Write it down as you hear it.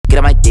get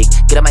on my dick,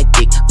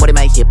 40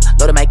 my hip,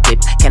 load of my clip,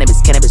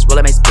 cannabis,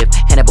 roll of my spliff,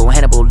 Hannibal,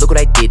 look what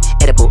I did,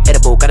 edible,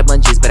 got the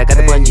bungees, but I got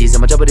the bungees,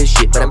 I'ma jump with this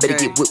shit, but I better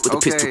get whipped with a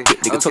pistol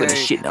grip, nigga talking that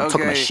shit, I'm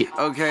talking my shit.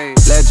 Okay,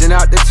 legend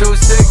out the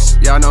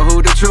 2-6, y'all know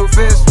who the truth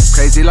is,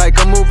 crazy like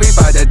a movie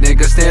by that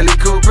nigga Stanley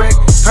Kubrick,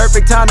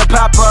 perfect time to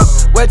pop up,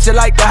 wet you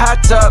like a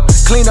hot tub,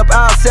 clean up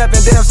aisle 7,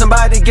 damn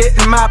somebody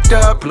getting mopped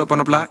up, pull up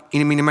on the block,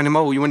 eeny, meeny, money,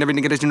 mo, you and every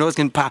nigga that you know is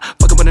getting pop,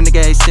 fucking with a nigga,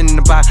 ain't sitting in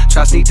the box,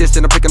 try to sneak this,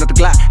 then I'm picking up the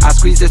Glock, I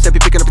squeeze this, they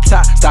be picking up the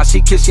top, style she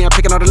kiss, she ain't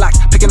picking all the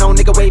locks, picking on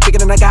nigga way bigger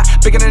than I got,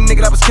 bigger than a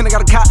nigga that was kin, I got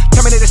a cop,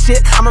 Terminator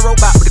shit, I'm a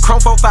robot with the chrome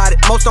 4-5 that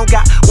most don't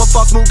got, one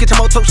false move, get your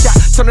moto shot,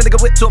 turn a nigga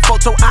whip to a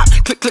photo op,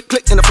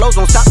 click, and the flows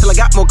don't stop till I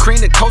got more cream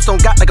than coast don't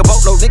got, like a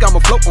boatload, nigga,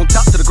 I'ma float on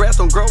top till the grass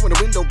don't grow, and the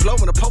wind don't blow,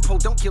 and the popo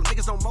don't kill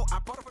niggas no more,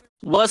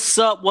 What's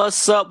up?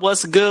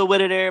 What's good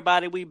with it,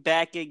 everybody? We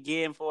back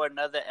again for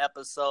another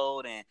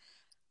episode, and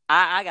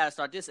I gotta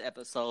start this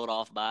episode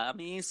off by,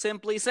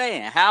 simply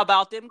saying, how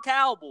about them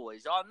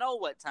Cowboys? Y'all know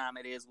what time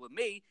it is with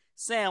me.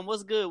 Sam,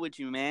 what's good with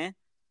you, man?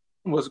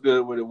 What's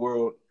good with the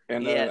world?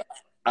 And yeah.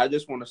 I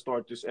just want to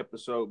start this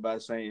episode by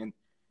saying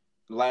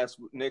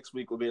next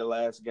week will be the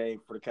last game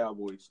for the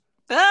Cowboys.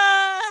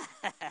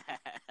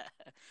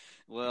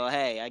 Well,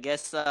 hey, I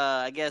guess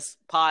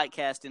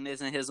podcasting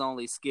isn't his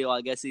only skill.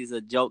 I guess he's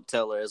a joke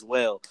teller as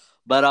well.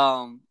 But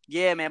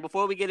yeah, man,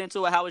 before we get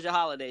into it, how was your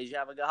holidays? You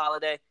have a good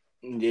holiday?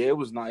 Yeah, it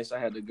was nice. I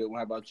had a good one.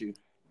 How about you?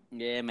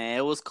 Yeah, man,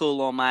 it was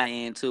cool on my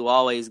end too.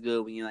 Always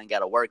good when you ain't got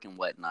to work and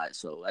whatnot.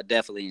 So I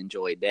definitely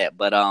enjoyed that.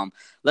 But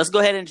let's go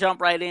ahead and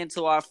jump right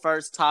into our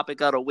first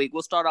topic of the week.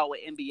 We'll start out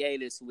with NBA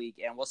this week,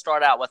 and we'll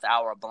start out with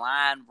our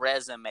blind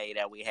resume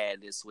that we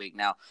had this week.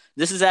 Now,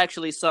 this is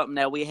actually something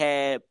that we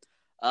had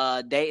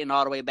dating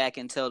all the way back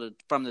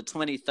from the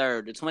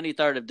 23rd. The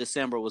 23rd of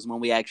December was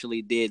when we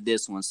actually did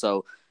this one.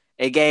 So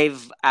it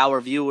gave our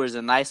viewers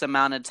a nice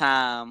amount of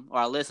time, or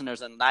our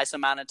listeners a nice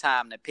amount of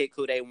time to pick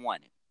who they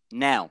wanted.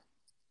 Now,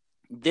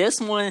 this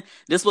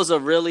was a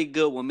really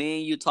good one. Me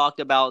and you talked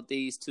about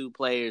these two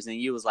players, and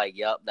you was like,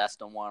 yup, that's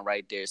the one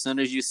right there. As soon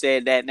as you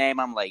said that name,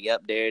 I'm like,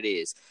 yup, there it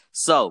is.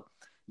 So,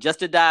 just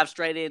to dive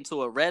straight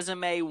into it,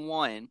 resume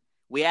one,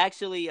 we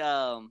actually,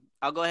 I'll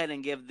go ahead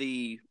and give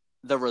the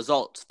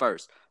results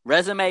first.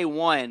 Resume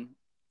one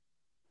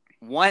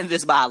won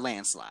this by a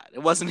landslide. It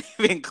wasn't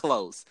even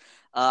close.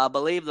 I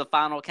believe the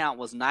final count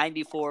was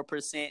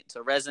 94%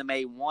 to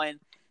resume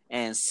one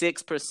and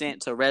 6%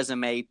 to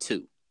resume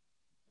two.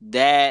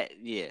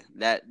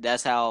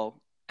 That's how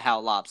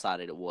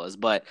lopsided it was.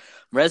 But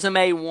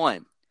resume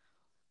one,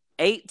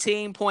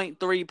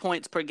 18.3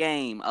 points per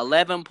game,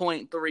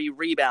 11.3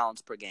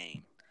 rebounds per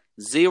game,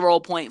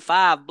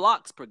 0.5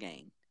 blocks per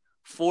game,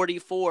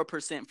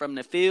 44% from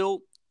the field,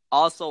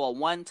 also a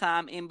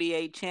one-time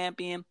NBA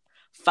champion,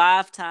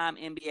 5-time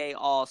NBA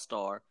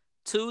All-Star,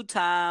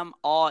 2-time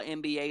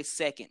All-NBA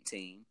second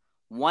team,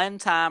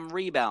 1-time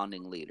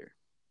rebounding leader.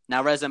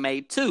 Now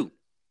resume two,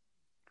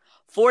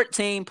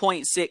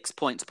 14.6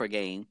 points per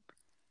game,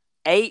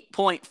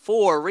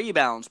 8.4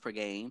 rebounds per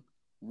game,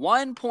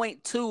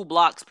 1.2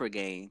 blocks per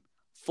game,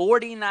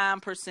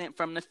 49%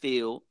 from the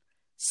field,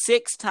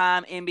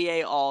 6-time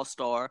NBA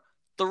All-Star,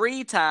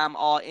 3-time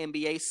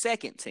All-NBA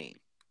second team.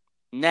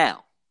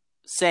 Now,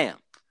 Sam,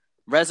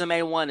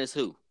 resume one is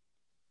who?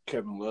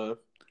 Kevin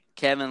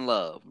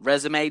Love.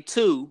 Resume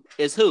two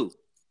is who?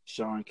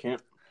 Shawn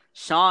Kemp.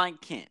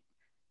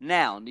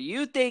 Now, do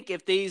you think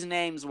if these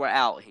names were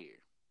out here,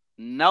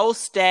 no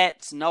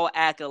stats, no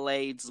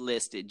accolades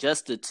listed,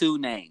 just the two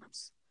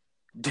names,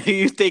 do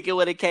you think it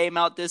would have came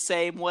out the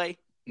same way?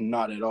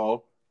 Not at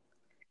all.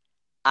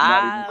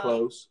 Not even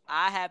close.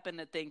 I happen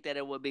to think that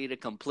it would be the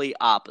complete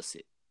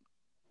opposite.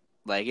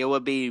 Like, it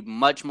would be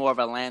much more of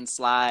a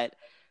landslide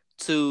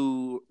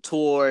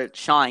toward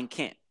Shawn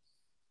Kemp.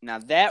 Now,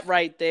 that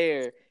right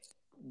there,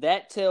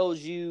 that tells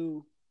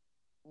you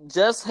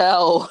just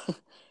how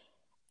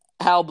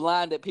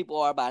blinded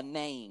people are by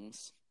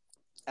names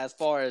as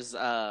far as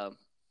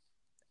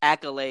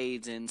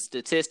accolades and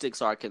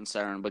statistics are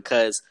concerned.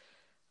 Because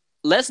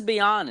let's be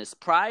honest,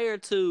 prior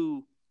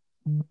to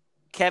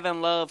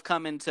Kevin Love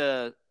coming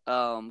to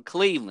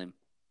Cleveland,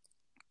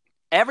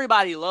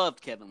 everybody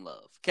loved Kevin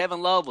Love.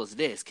 Kevin Love was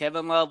this.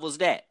 Kevin Love was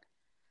that.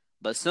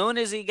 But soon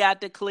as he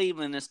got to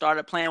Cleveland and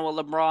started playing with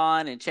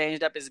LeBron and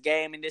changed up his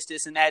game and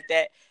this and that,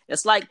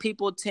 it's like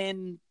people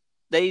tended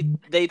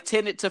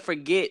to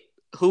forget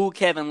who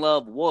Kevin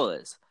Love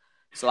was.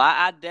 So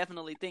I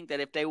definitely think that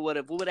if we would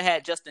have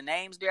had just the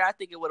names there, I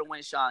think it would have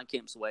went Shawn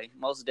Kemp's way,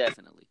 most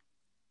definitely.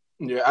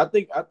 Yeah, I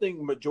think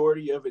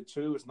majority of it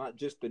too is not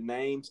just the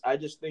names. I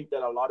just think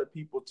that a lot of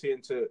people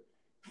tend to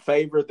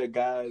favor the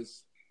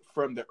guys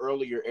from the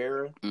earlier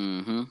era.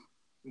 Mm-hmm.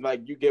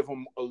 Like, you give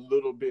them a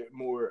little bit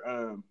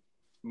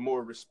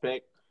more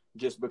respect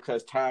just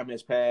because time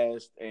has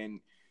passed, and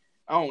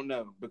I don't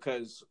know,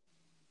 because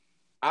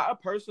I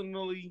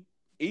personally,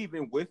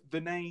 even with the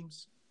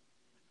names,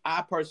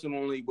 I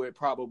personally would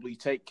probably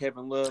take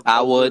Kevin Love.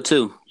 I would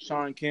too.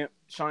 Shawn Kemp.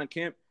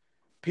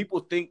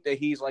 People think that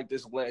he's like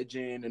this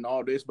legend and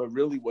all this, but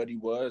really what he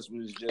was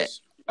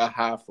just a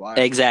high flyer.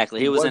 Exactly.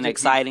 He was an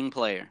exciting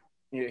player.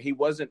 Yeah, he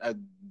wasn't a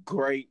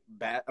great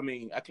I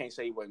mean, I can't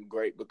say he wasn't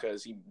great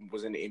because he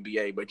was in the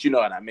NBA, but you know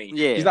what I mean.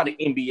 Yeah. He's not an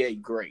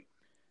NBA great.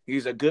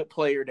 He's a good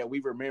player that we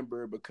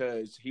remember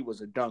because he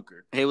was a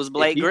dunker. He was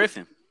Blake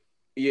Griffin.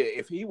 Yeah,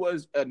 if he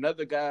was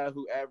another guy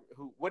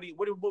what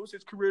was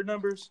his career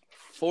numbers?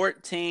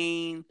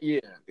 14. Yeah,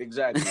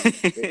 exactly.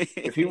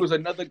 if he was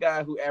another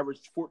guy who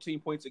averaged 14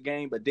 points a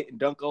game but didn't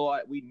dunk a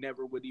lot, we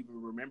never would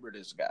even remember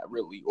this guy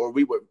really, or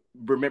we would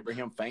remember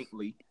him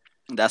faintly.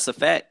 That's a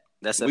fact.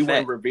 We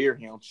wouldn't revere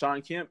him.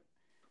 Shawn Kemp,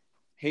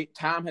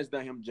 time has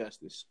done him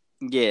justice.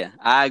 Yeah,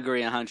 I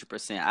agree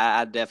 100%.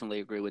 I definitely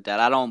agree with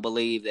that. I don't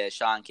believe that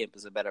Shawn Kemp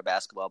is a better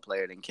basketball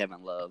player than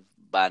Kevin Love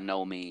by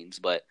no means.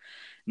 But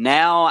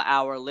now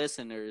our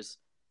listeners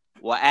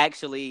will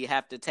actually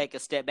have to take a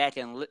step back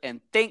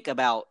and think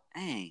about,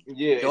 dang,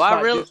 do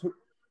I really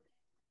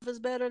is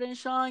better than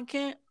Shawn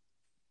Kemp?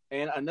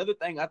 And another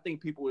thing I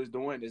think people is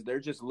doing is they're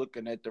just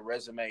looking at the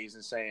resumes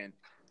and saying,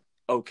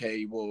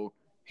 okay, well,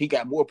 he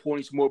got more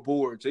points, more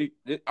boards.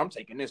 I'm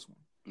taking this one.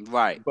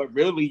 Right. But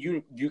really,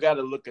 you got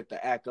to look at the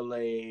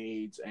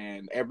accolades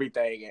and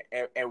everything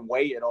and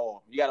weigh it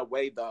all. You got to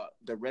weigh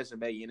the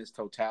resume in its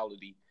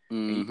totality.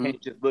 Mm-hmm. And you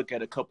can't just look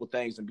at a couple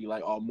things and be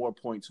like, oh, more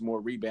points,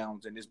 more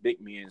rebounds, and this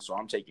big man, so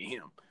I'm taking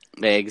him.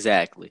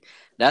 Exactly.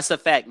 That's a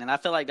fact. And I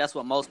feel like that's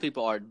what most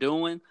people are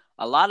doing.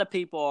 A lot of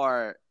people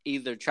are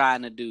either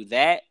trying to do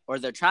that or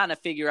they're trying to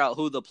figure out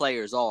who the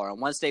players are. And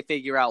once they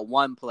figure out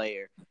one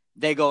player,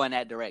 they go in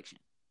that direction.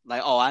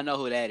 Like, oh, I know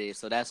who that is,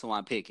 so that's who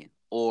I'm picking.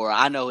 Or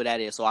I know who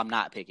that is, so I'm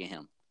not picking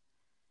him.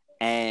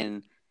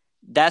 And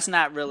that's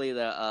not really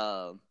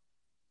the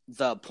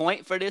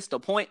point for this. The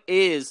point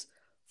is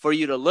for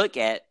you to look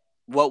at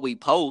what we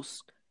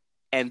post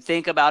and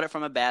think about it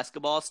from a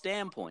basketball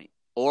standpoint,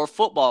 or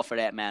football for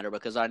that matter,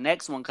 because our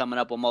next one coming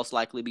up will most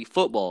likely be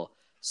football.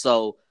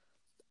 So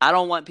I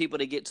don't want people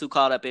to get too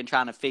caught up in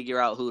trying to figure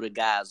out who the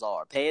guys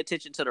are. Pay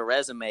attention to the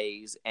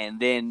resumes and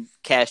then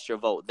cast your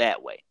vote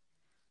that way.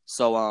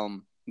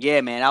 So,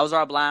 yeah, man, that was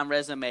our blind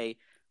resume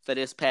for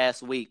this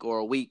past week,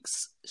 or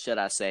weeks, should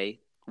I say,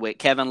 with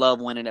Kevin Love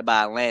winning it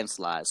by a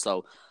landslide.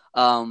 So,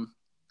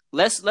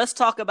 let's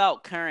talk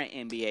about current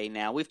NBA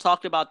now. We've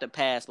talked about the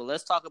past, but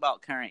let's talk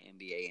about current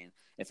NBA. And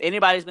if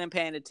anybody's been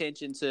paying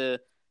attention to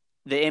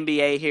the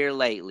NBA here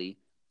lately,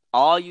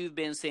 all you've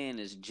been seeing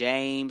is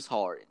James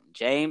Harden.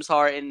 James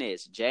Harden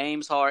this,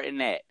 James Harden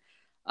that.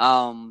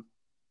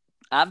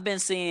 I've been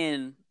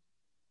seeing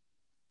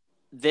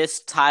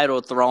this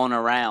title thrown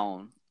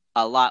around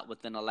a lot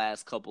within the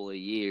last couple of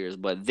years,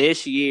 but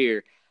this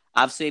year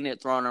I've seen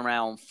it thrown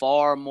around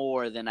far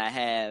more than I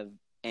have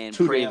in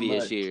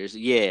previous years.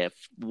 Yeah,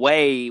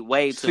 way too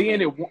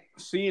much.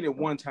 Seeing it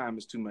one time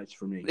is too much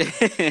for me.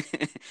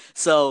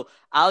 So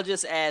I'll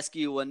just ask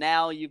you, well,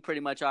 now you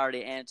pretty much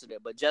already answered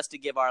it, but just to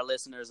give our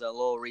listeners a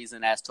little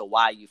reason as to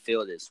why you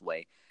feel this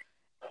way.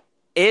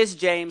 Is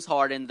James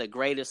Harden the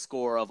greatest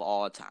scorer of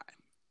all time?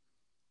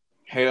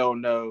 Hell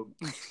no.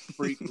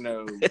 Freak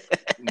no.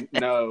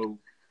 No.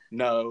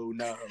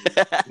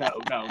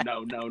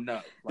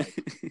 Like,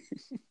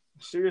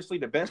 seriously,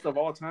 the best of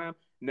all time?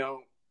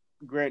 No.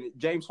 Granted,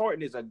 James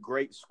Harden is a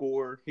great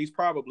scorer. He's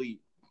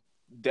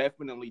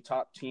definitely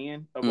top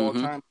 10 of all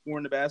time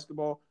scoring the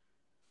basketball.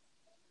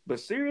 But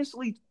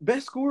seriously,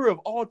 best scorer of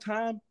all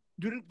time?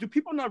 Do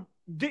people not?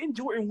 Didn't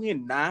Jordan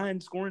win 9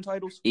 scoring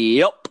titles?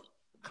 Yep.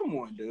 Come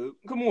on, dude.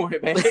 Come on,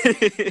 man.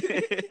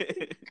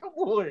 Come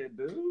on,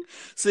 dude.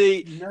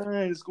 See,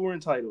 9 scoring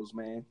titles,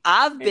 man.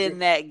 I've been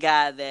that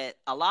guy that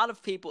a lot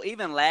of people,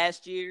 even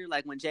last year,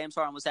 like when James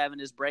Harden was having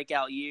his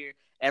breakout year,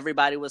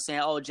 everybody was saying,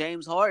 oh,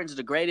 James Harden's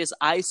the greatest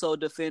ISO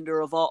defender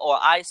of all, or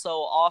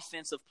ISO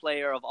offensive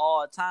player of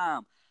all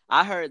time.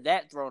 I heard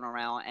that thrown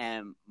around,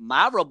 and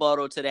my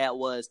rebuttal to that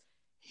was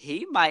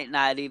he might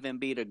not even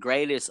be the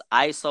greatest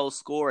ISO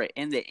scorer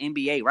in the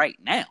NBA right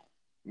now.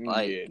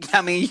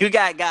 I mean, you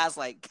got guys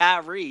like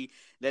Kyrie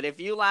that if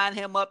you line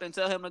him up and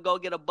tell him to go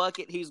get a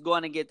bucket, he's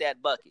going to get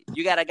that bucket.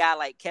 You got a guy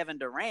like Kevin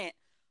Durant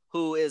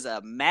who is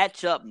a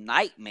matchup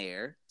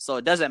nightmare. So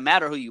it doesn't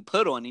matter who you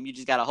put on him. You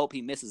just got to hope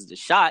he misses the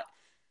shot.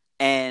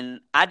 And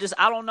I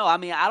don't know. I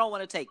mean, I don't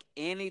want to take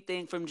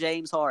anything from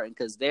James Harden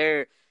because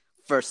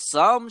for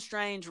some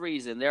strange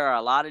reason, there are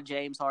a lot of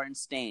James Harden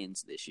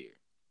stands this year.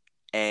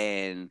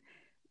 And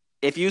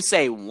if you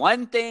say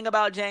one thing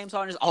about James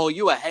Harden, oh,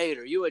 you a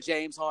hater. You a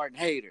James Harden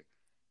hater.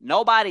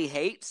 Nobody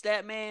hates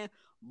that man,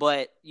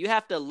 but you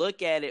have to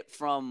look at it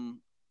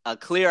from a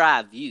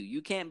clear-eye view.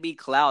 You can't be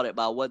clouded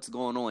by what's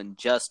going on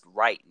just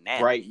right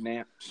now. Right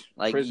now.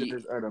 Like,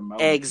 prisoners are the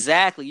moment.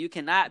 Exactly. You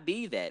cannot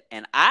be that.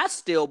 And I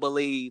still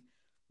believe,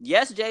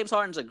 yes, James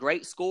Harden's a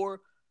great scorer,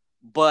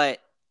 but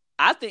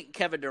I think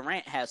Kevin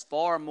Durant has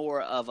far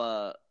more of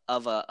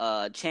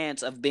a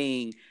chance of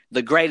being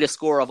the greatest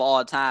scorer of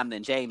all time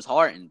than James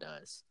Harden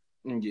does.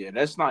 Yeah,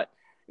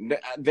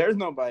 there's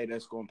nobody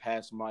that's going to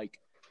pass Mike.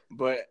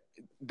 But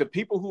the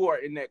people who are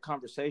in that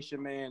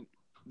conversation, man,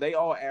 they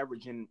all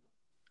averaging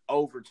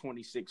over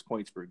 26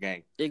 points per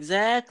game.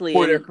 Exactly.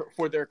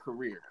 For their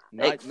career.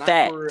 Not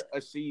for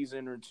a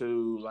season or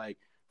two, like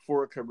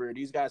for a career.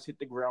 These guys hit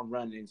the ground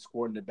running and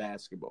scoring the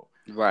basketball.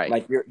 Right.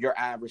 Like your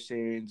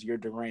Iversons, your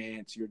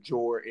Durants, your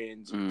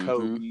Jordans, your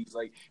Kobe's.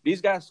 Like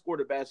these guys score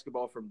the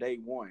basketball from day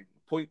one.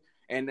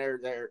 And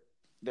their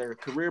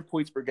career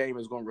points per game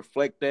is going to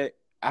reflect that.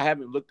 I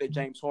haven't looked at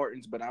James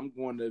Harden's, but I'm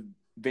going to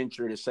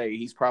venture to say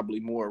he's probably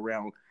more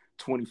around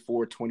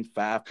 24,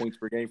 25 points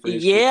per game for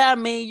his team. I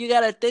mean, you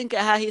got to think of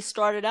how he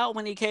started out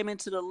when he came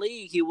into the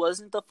league. He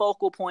wasn't the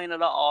focal point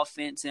of the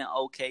offense in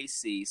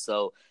OKC.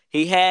 So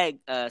he had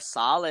a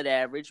solid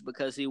average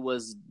because he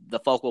was the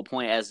focal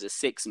point as the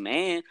sixth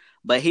man,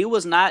 but he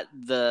was not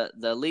the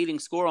leading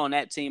scorer on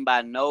that team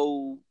by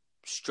no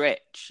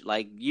stretch.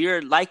 Like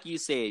you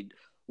said,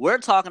 we're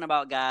talking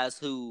about guys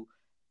who,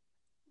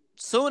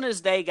 soon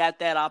as they got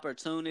that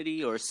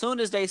opportunity or as soon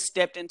as they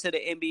stepped into the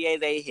NBA,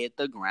 they hit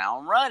the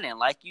ground running,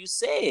 like you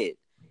said.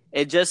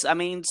 It just, I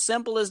mean,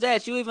 simple as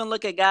that. You even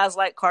look at guys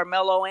like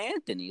Carmelo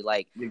Anthony.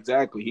 Like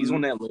exactly. He's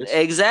on that list.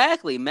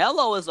 Exactly.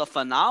 Melo is a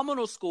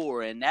phenomenal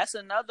scorer, and that's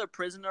another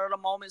prisoner of the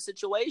moment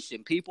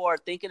situation. People are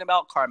thinking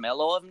about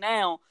Carmelo of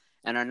now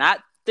and are not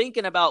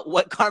thinking about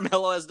what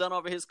Carmelo has done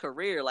over his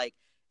career. Like,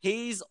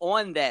 he's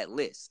on that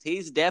list.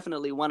 He's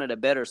definitely one of the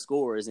better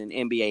scorers in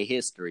NBA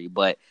history.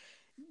 But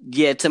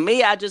yeah, to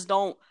me,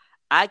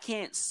 I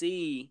can't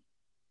see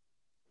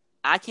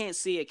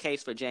a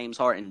case for James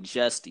Harden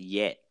just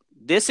yet.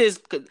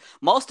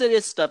 Most of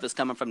this stuff is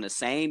coming from the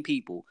same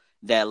people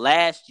that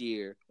last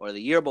year or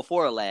the year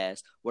before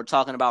last were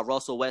talking about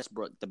Russell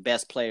Westbrook, the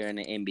best player in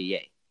the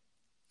NBA.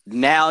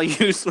 Now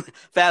you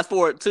fast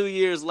forward 2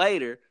 years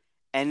later,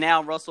 and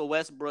now Russell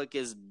Westbrook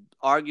is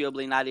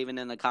arguably not even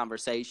in the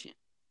conversation.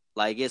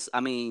 Like, hey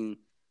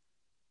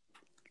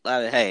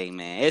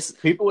man, it's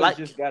people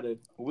just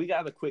we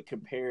gotta quit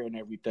comparing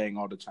everything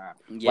all the time.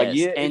 Yes,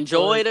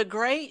 enjoy the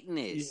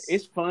greatness.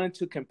 It's fun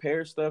to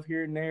compare stuff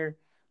here and there,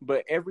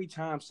 but every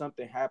time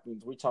something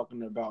happens, we're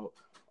talking about,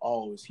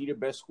 oh, is he the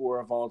best scorer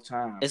of all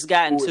time? It's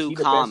gotten too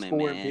common,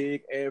 man.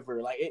 Big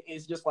ever. Like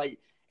it's just like,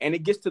 and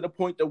it gets to the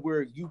point that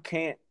where you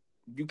can't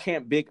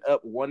big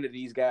up one of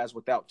these guys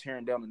without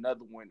tearing down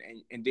another one,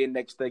 and then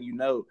next thing you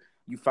know,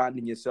 you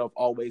finding yourself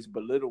always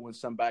belittling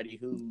somebody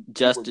who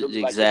just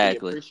really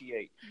exactly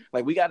appreciate.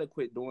 Like, we got to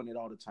quit doing it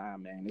all the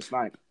time, man.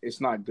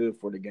 It's not good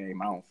for the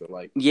game. I don't feel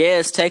like. Yeah,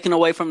 it's taken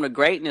away from the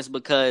greatness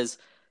because,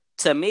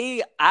 to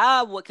me,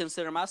 I would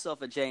consider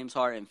myself a James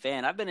Harden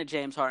fan. I've been a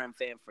James Harden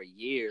fan for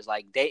years,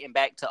 like dating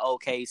back to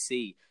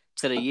OKC,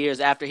 to the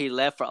years after he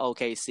left for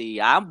OKC.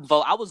 I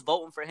was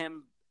voting for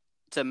him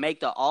to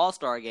make the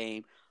All-Star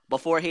game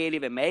before he had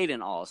even made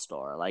an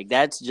All-Star. Like,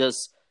 that's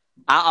just.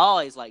 I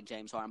always like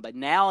James Harden, but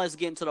now it's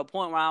getting to the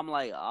point where I'm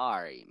like, all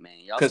right, man,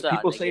 y'all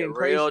start to get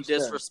real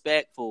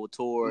disrespectful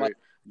toward like,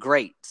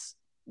 greats.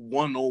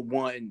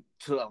 101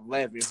 to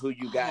 11, who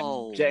you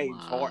got? James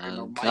Harden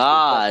or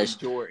Michael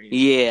Jordan?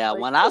 Yeah,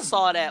 like, when I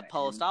saw that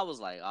post, I was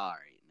like, all right,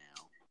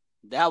 now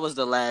that was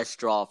the last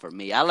straw for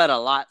me. I let a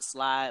lot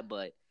slide,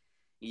 but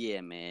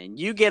yeah, man,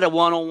 you get a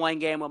one-on-one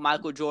game with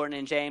Michael Jordan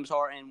and James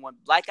Harden.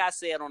 Like I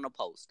said on the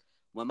post,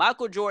 when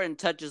Michael Jordan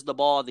touches the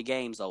ball, the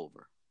game's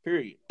over.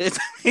 Period. It's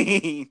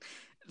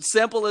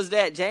simple as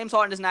that. James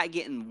Harden is not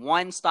getting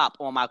one stop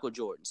on Michael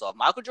Jordan. So if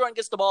Michael Jordan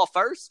gets the ball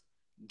first,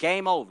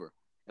 game over.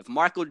 If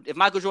Michael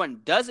Jordan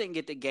doesn't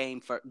get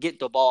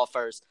the ball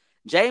first,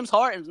 James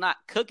Harden's not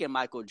cooking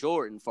Michael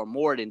Jordan for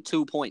more than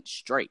 2 points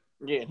straight.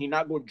 Yeah, and he's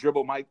not going to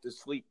dribble Mike to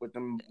sleep with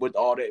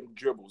all that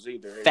dribbles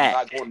either. He's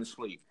not going to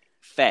sleep.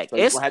 Fact. So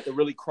he's going to have to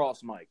really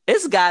cross Mike.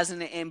 It's guys in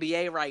the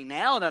NBA right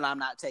now that I'm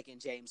not taking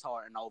James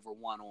Harden over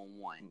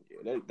one-on-one.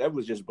 Yeah, that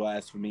was just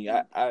blasphemy.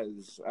 I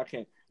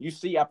can't. You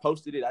see, I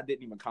posted it. I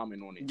didn't even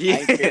comment on it. Yeah.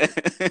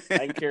 I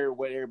didn't care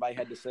what everybody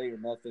had to say or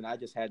nothing. I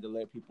just had to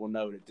let people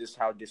know that this is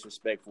how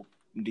disrespectful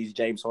these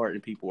James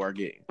Harden people are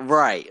getting.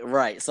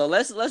 Right. So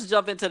let's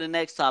jump into the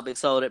next topic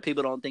so that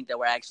people don't think that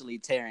we're actually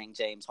tearing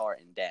James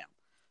Harden down.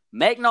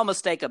 Make no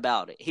mistake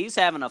about it. He's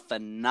having a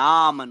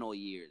phenomenal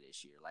year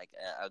this year, like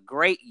a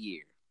great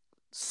year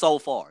so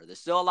far. There's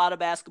still a lot of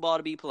basketball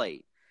to be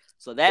played.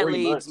 So that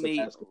leads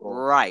me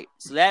right.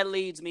 So that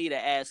leads me to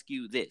ask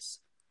you this.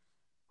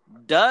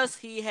 Does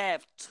he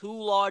have too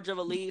large of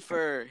a lead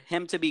for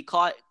him to be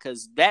caught?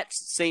 Because that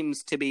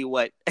seems to be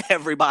what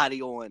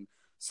everybody on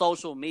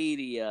social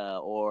media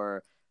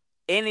or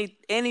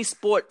any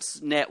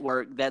sports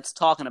network that's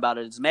talking about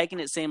it is making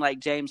it seem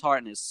like James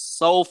Harden is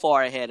so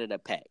far ahead of the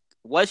pack.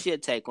 What's your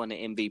take on the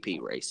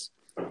MVP race?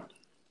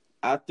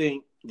 I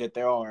think that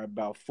there are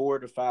about 4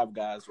 to 5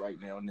 guys right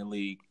now in the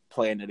league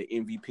playing at the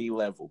MVP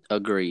level.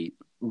 Agreed.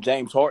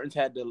 James Harden's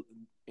at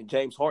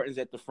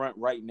the front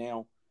right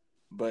now,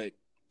 but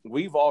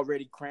we've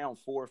already crowned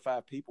 4 or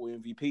 5 people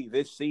MVP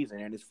this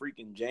season, and it's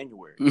freaking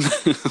January.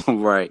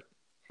 Right.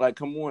 Like,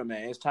 come on,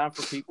 man. It's time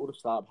for people to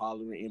stop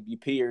hollering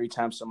MVP every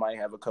time somebody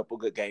have a couple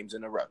good games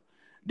in a row.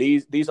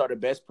 These are the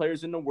best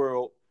players in the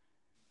world.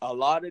 a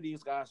lot of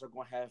these guys are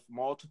going to have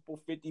multiple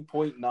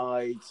 50-point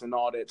nights and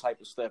all that type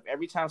of stuff.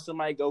 Every time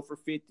somebody go for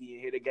 50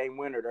 and hit a game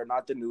winner, they're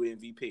not the new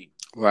MVP.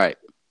 Right.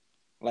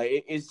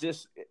 Like, it's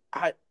just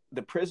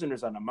the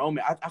prisoners on the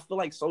moment. I feel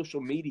like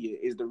social media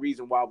is the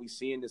reason why we're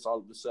seeing this all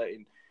of a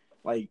sudden.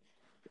 Like,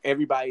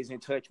 everybody's in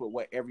touch with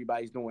what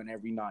everybody's doing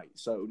every night.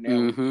 So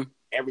now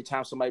every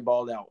time somebody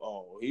balled out,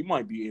 oh, he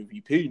might be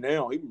MVP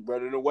now. He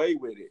running away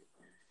with it.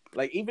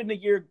 Like, even the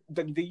year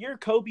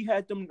Kobe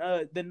had them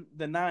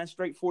the 9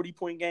 straight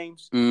 40-point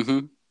games,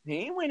 he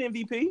ain't win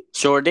MVP.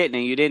 Sure didn't,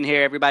 and you didn't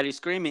hear everybody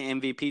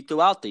screaming MVP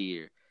throughout the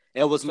year.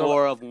 It was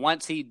more of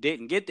once he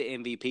didn't get the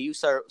MVP, you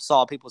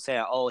saw people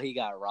saying, oh, he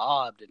got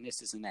robbed and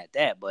this and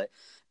that. But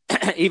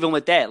even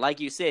with that, like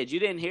you said, you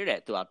didn't hear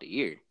that throughout the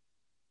year.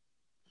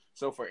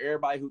 So for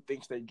everybody who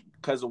thinks that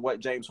because of what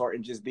James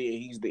Harden just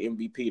did, he's the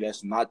MVP,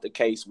 that's not the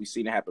case. We've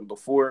seen it happen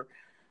before.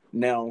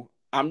 Now,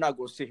 I'm not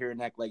going to sit here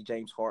and act like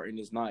James Harden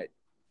is not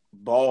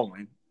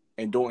balling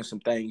and doing some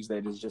things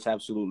that is just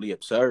absolutely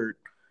absurd,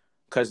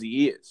 because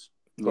he is.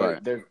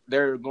 Right. But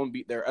there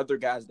are other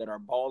guys that are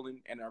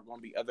balling, and there are going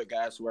to be other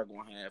guys who are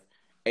going to have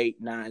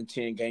 8, 9,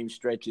 10 game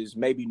stretches.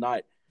 Maybe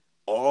not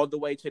all the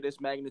way to this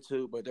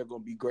magnitude, but they're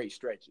going to be great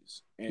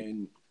stretches.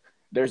 And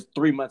there's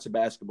 3 months of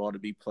basketball to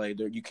be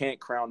played. You can't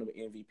crown an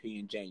MVP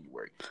in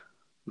January.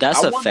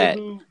 That's a fact.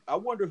 I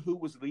wonder who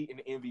was leading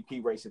the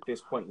MVP race at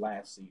this point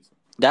last season.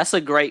 That's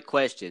a great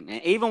question.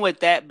 And even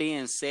with that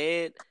being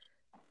said,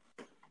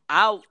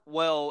 it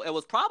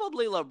was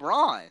probably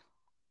LeBron,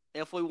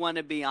 if we want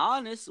to be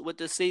honest, with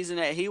the season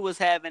that he was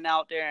having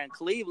out there in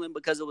Cleveland,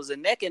 because it was a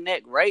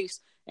neck-and-neck race,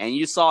 and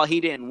you saw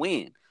he didn't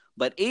win.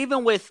 But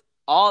even with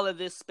all of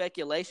this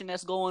speculation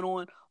that's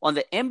going on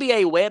the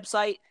NBA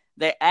website,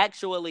 they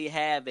actually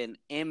have an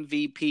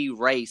MVP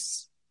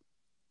race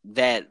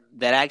that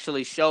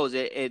actually shows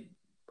it. It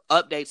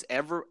updates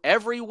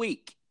every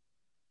week.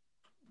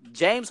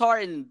 James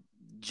Harden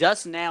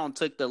just now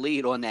took the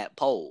lead on that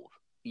poll.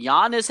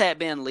 Giannis had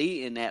been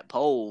leading that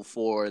poll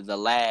for the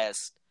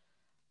last,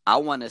 I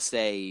want to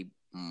say,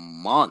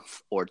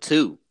 month or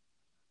two.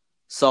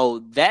 So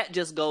that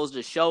just goes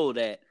to show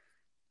that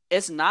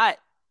it's not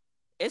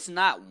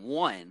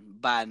won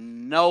by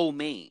no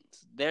means.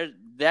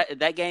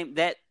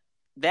 That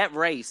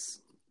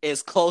race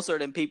is closer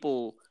than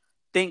people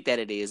think that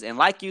it is. And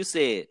like you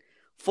said,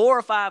 4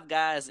 or 5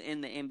 guys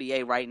in the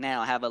NBA right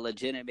now have a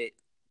legitimate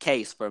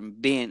case for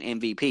being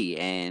MVP.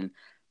 And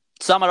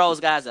some of those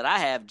guys that I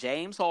have,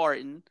 James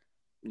Harden,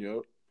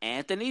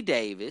 Anthony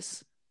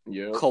Davis,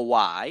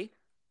 Kawhi,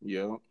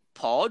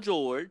 Paul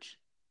George,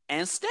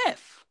 and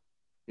Steph.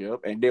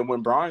 And then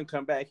when Brian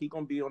come back, he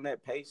going to be on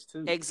that pace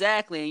too.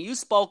 Exactly. And you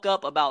spoke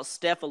up about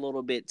Steph a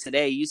little bit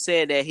today. You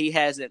said that he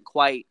hasn't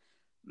quite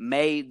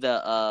made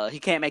he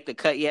can't make the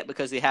cut yet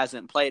because he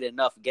hasn't played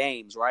enough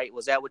games, right?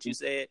 Was that what you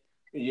said?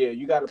 Yeah,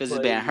 you got to, because he's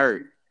been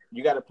hurt.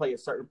 You got to play a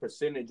certain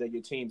percentage of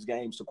your team's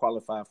games to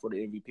qualify for the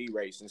MVP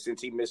race. And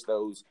since he missed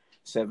those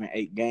 7,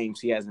 8 games,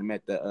 he hasn't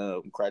met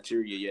the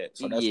criteria yet.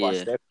 So that's why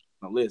Steph's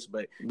on the list.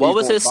 But what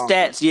was his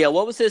stats? Yeah,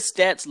 what was his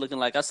stats looking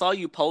like? I saw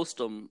you post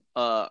them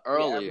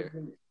earlier.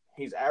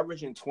 He's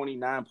averaging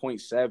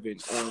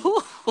 29.7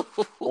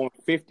 on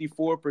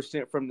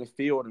 54% from the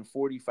field and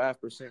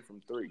 45% from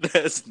 3.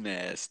 That's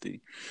nasty.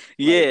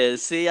 Yeah,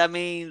 see, I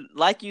mean,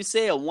 like you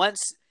said,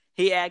 once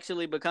he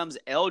actually becomes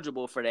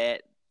eligible for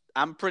that,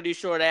 I'm pretty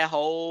sure that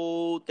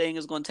whole thing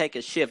is going to take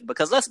a shift.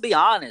 Because let's be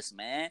honest,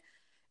 man,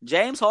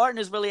 James Harden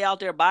is really out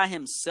there by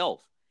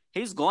himself.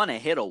 He's going to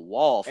hit a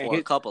wall for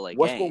a couple of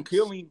what's games. What's going to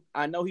kill him,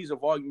 I know he's a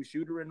volume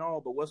shooter and all,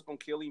 but what's going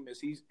to kill him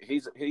is he's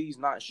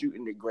not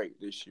shooting it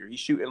great this year. He's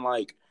shooting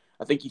I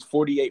think he's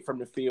 48 from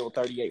the field,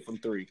 38 from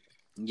 3.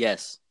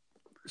 Yes.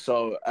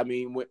 So, I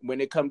mean, when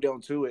it comes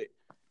down to it,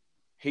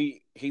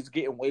 he's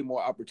getting way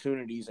more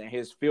opportunities, and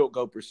his field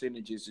goal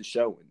percentages is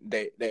showing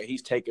that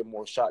he's taking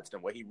more shots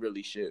than what he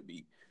really should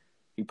be.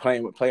 He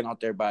playing out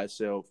there by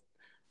himself.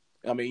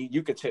 I mean,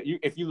 you could tell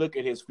if you look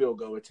at his field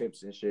goal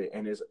attempts and shit,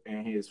 and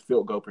his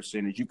field goal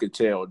percentage, you could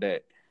tell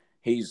that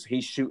he's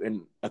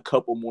shooting a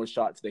couple more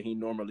shots than he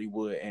normally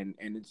would, and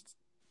it's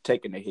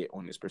taking a hit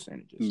on his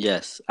percentages.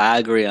 Yes, I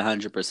agree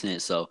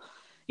 100%. So,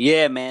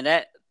 yeah, man,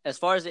 that as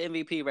far as the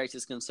MVP race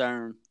is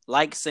concerned,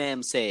 like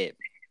Sam said,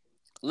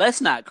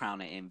 let's not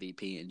crown an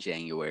MVP in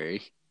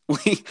January.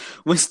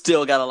 We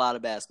still got a lot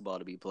of basketball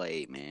to be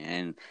played, man.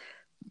 And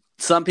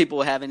some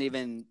people haven't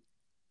even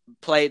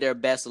play their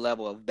best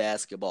level of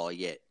basketball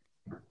yet.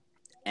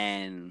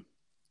 And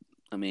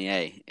I mean,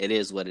 hey, it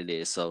is what it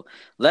is. So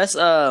let's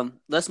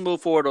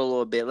move forward a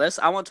little bit.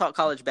 I want to talk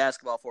college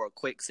basketball for a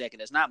quick second.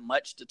 There's not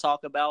much to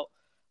talk about,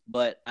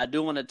 but I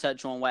do want to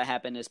touch on what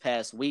happened this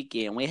past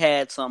weekend. We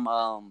had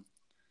some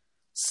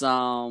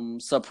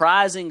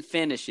surprising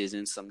finishes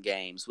in some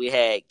games. We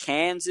had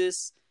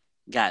Kansas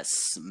got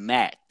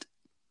smacked.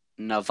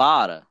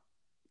 Nevada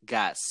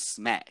got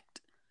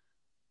smacked.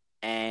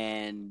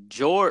 And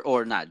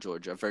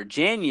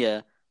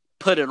Virginia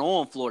put it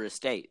on Florida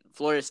State.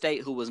 Florida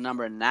State, who was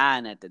number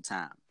 9 at the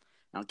time.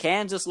 Now,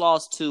 Kansas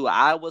lost to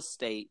Iowa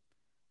State.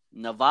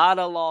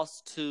 Nevada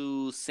lost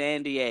to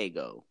San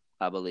Diego,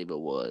 I believe it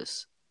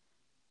was.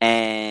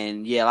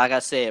 And, yeah, like I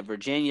said,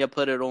 Virginia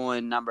put it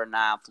on number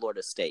 9,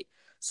 Florida State.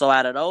 So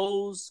out of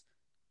those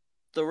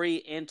 3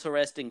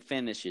 interesting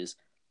finishes,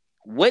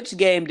 which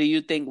game do you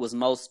think was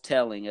most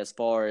telling as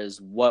far as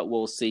what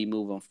we'll see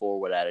moving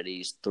forward out of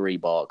these 3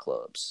 ball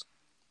clubs?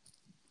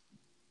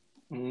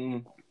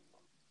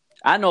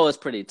 I know it's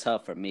pretty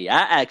tough for me.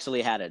 I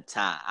actually had a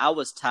tie. I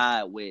was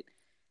tied with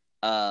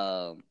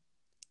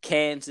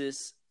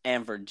Kansas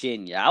and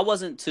Virginia. I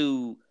wasn't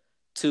too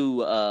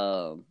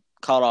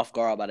caught off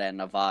guard by that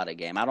Nevada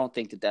game. I don't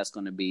think that that's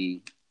going to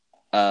be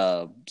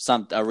a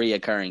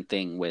reoccurring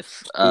thing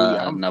with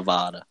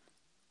Nevada.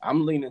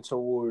 I'm leaning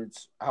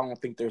towards, I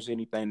don't think there's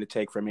anything to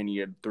take from any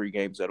of the 3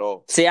 games at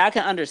all. See, I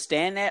can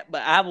understand that,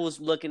 but I was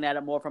looking at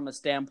it more from a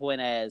standpoint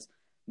as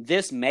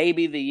this may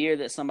be the year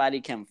that somebody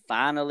can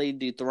finally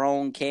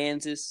dethrone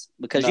Kansas.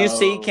 Because you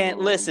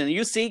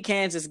see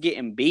Kansas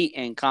getting beat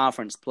in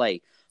conference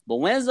play. But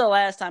when's the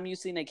last time you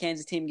seen a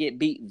Kansas team get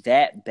beat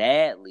that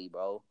badly,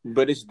 bro?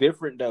 But it's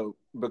different, though,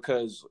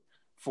 because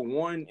for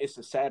one, it's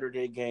a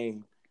Saturday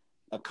game,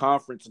 a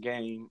conference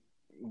game.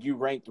 You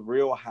ranked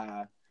real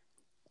high.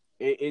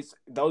 It's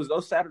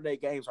those Saturday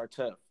games are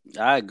tough.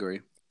 I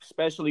agree,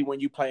 especially when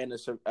you play in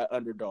an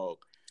underdog.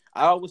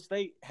 Iowa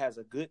State has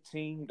a good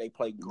team. They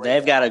play great.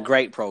 They've got a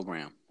great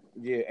program.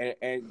 Yeah,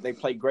 and they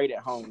play great at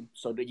home.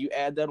 So that you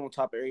add that on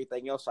top of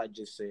everything else I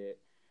just said,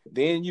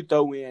 then you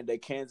throw in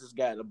that Kansas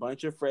got a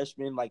bunch of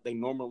freshmen like they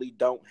normally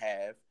don't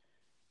have.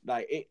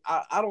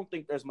 I don't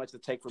think there's much to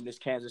take from this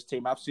Kansas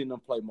team. I've seen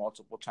them play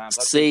multiple times.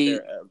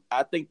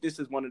 I think this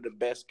is one of the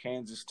best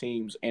Kansas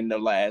teams in the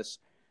last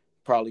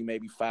probably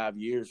maybe 5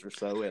 years or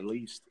so at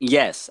least.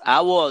 Yes,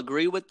 I will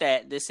agree with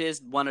that. This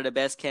is one of the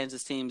best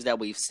Kansas teams that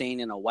we've seen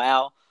in a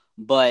while,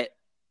 but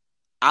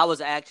I was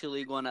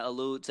actually going to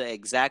allude to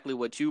exactly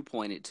what you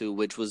pointed to,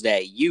 which was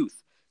that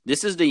youth.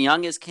 This is the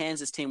youngest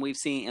Kansas team we've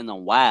seen in a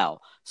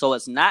while. So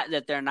it's not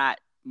that they're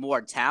not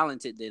more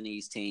talented than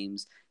these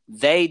teams.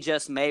 They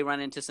just may run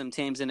into some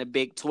teams in the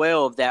Big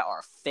 12 that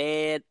are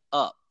fed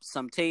up.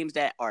 Some teams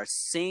that are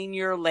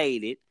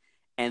senior-laden,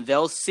 and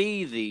they'll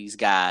see these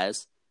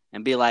guys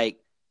and be like,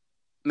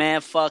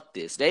 man, fuck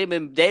this. They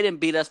didn't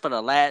beat us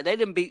they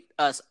didn't beat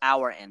us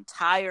our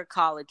entire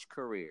college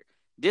career.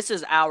 This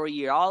is our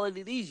year. All of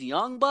these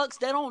young bucks,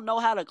 they don't know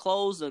how to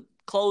close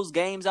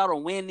games out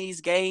or win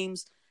these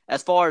games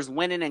as far as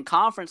winning in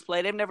conference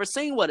play. They've never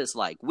seen what it's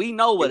like. We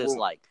know what it's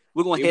like.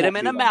 We're going to hit them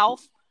in the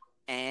mouth,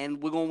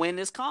 and we're going to win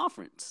this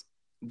conference.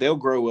 They'll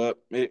grow up.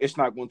 It's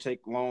not going to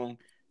take long.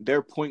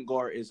 Their point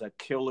guard is a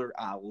killer.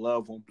 I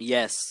love him.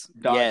 Yes.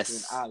 Dodson,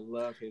 yes. I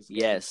love his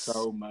game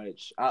so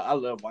much. I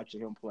love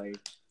watching him play.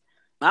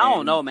 I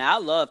don't know, man. I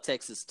love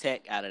Texas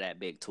Tech out of that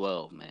Big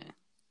 12, man.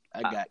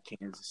 I got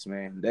Kansas,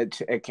 man.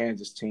 That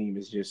Kansas team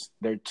is just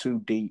 – they're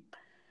too deep.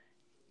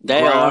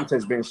 Grimes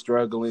has been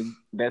struggling.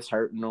 That's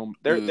hurting them.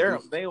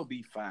 They'll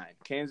be fine.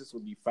 Kansas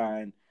will be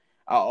fine.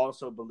 I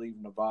also believe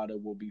Nevada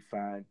will be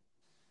fine.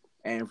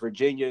 And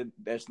Virginia,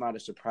 that's not a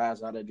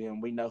surprise out of them.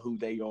 We know who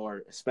they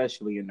are,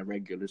 especially in the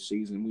regular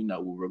season. We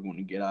know what we're going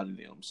to get out of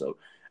them. So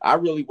I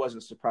really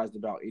wasn't surprised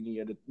about any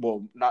of the –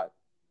 well, I'm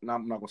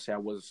not going to say I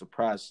wasn't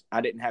surprised.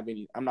 I didn't have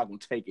any – I'm not going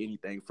to take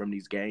anything from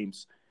these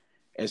games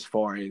as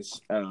far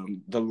as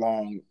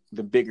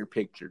the bigger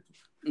picture.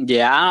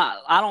 Yeah,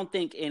 I don't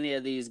think any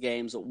of these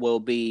games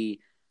will be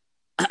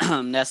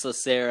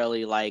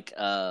necessarily like,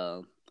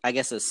 I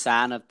guess, a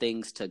sign of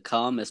things to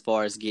come as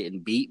far as getting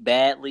beat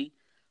badly.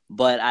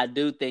 But I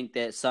do think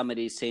that some of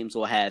these teams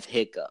will have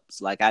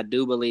hiccups. Like, I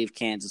do believe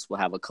Kansas will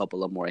have a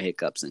couple of more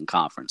hiccups in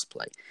conference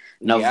play.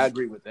 I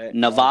agree with that.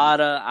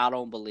 Nevada, I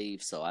don't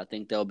believe so. I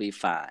think they'll be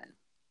fine.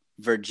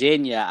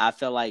 Virginia, I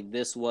feel like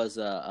this was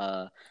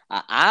a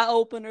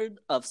eye-opener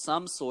of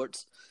some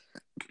sorts.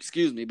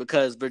 Excuse me,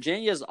 because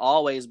Virginia's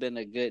always been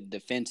a good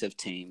defensive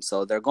team,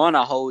 so they're going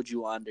to hold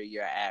you under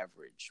your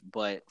average.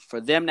 But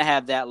for them to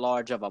have that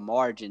large of a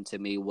margin to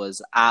me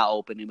was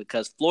eye-opening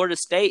because Florida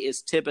State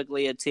is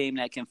typically a team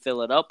that can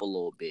fill it up a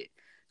little bit.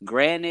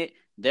 Granted,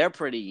 they're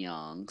pretty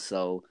young,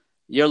 so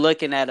you're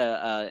looking at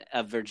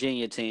a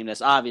Virginia team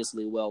that's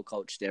obviously well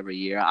coached every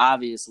year,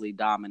 obviously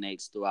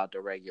dominates throughout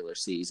the regular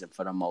season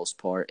for the most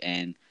part.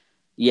 And,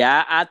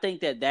 yeah, I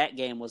think that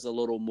game was a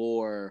little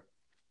more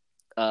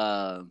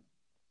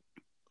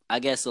I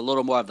guess a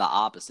little more of the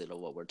opposite of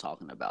what we're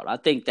talking about. I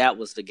think that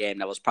was the game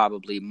that was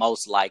probably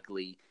most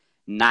likely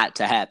not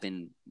to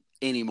happen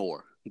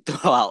anymore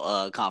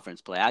throughout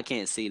conference play. I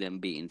can't see them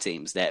beating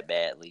teams that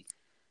badly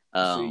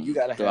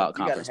throughout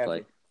conference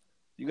play.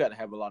 You got to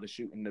have a lot of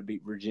shooting to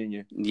beat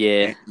Virginia.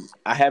 Yeah. And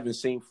I haven't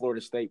seen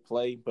Florida State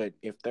play, but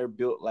if they're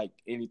built like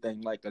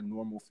anything like a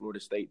normal Florida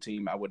State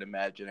team, I would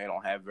imagine they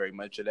don't have very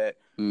much of that.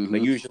 Mm-hmm. They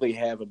usually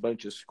have a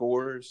bunch of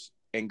scorers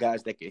and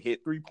guys that can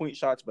hit 3-point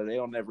shots, but they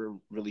don't ever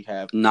really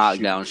have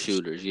knockdown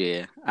shooters.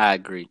 Yeah, I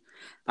agree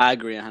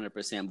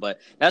 100%. But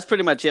that's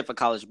pretty much it for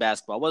college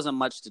basketball. Wasn't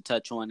much to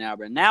touch on now,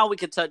 but now we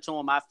can touch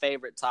on my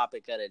favorite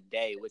topic of the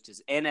day, which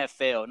is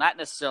NFL. Not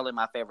necessarily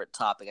my favorite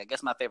topic. I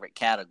guess my favorite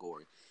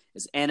category.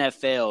 is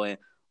NFL, and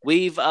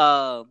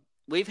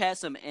we've had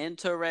some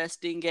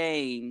interesting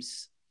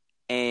games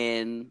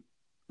in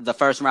the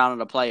first round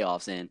of the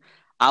playoffs, and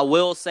I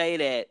will say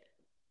that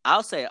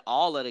I'll say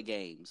all of the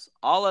games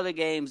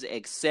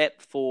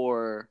except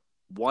for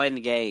one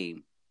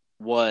game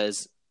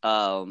was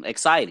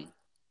exciting,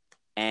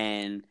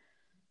 and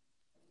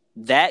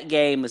that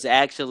game is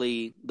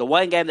actually the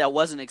one game that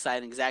wasn't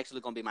exciting is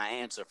actually going to be my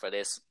answer for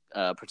this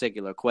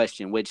particular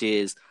question, which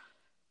is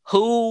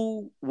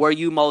who were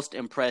you most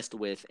impressed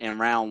with in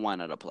round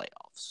one of the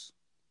playoffs?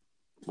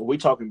 Are we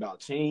talking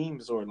about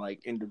teams or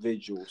like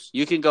individuals?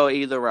 You can go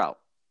either route.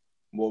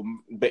 Well,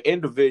 the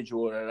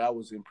individual that I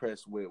was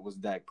impressed with was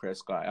Dak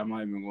Prescott. I'm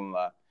not even going to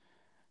lie.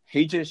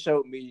 He just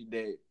showed me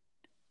that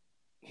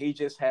he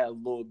just had a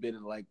little bit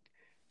of like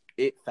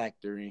it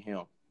factor in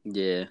him.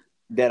 Yeah.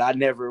 That I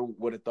never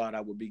would have thought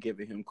I would be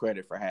giving him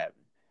credit for having.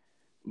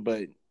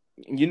 But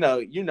you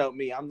know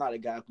me, I'm not a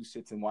guy who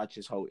sits and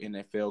watches whole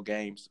NFL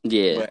games.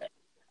 Yeah. But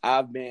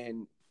I've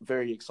been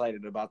very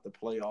excited about the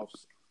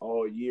playoffs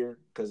all year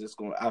because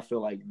I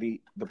feel like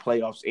the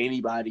playoffs,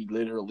 anybody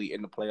literally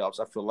in the playoffs,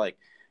 I feel like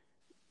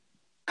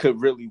could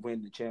really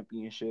win the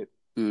championship.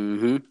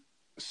 Mm-hmm.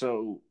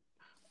 So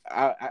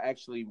I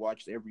actually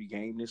watched every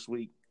game this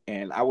week.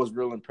 And I was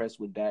real impressed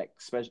with Dak,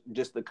 especially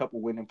just the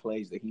couple winning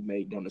plays that he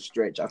made down the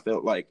stretch. I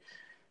felt like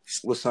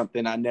was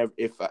something I never,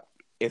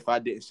 if I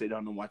didn't sit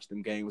down and watch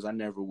them games, I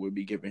never would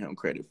be giving him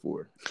credit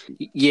for.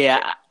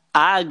 Yeah,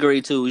 I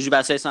agree too. Was you about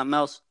to say something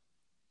else?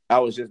 I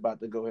was just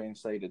about to go ahead and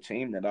say the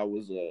team that I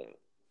was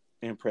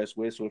impressed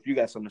with. So if you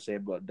got something to say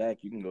about Dak,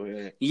 you can go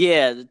ahead.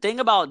 Yeah, the thing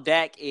about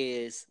Dak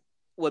is,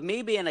 with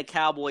me being a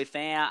Cowboy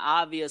fan,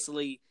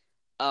 obviously,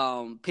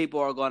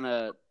 people are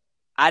gonna.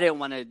 I didn't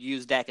want to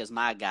use Dak as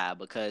my guy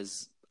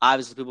because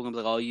obviously people are going to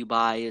be like, oh, you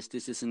biased,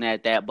 this, and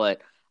that.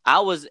 But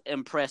I was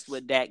impressed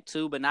with Dak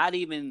too, but not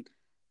even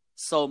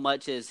so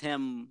much as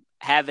him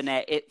having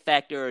that it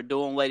factor or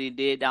doing what he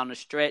did down the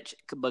stretch.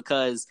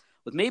 Because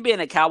with me being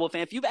a Cowboy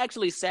fan, if you've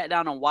actually sat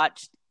down and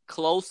watched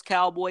close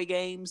Cowboy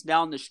games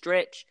down the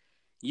stretch,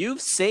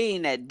 you've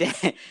seen that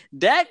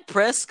Dak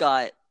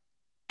Prescott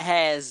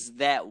has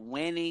that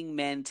winning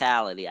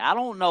mentality. I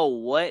don't know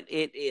what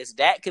it is.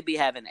 Dak could be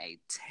having a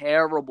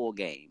terrible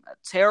game.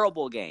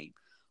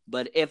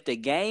 But if the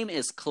game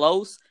is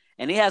close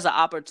and he has an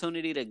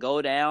opportunity to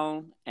go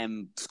down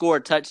and score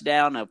a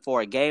touchdown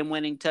for a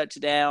game-winning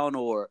touchdown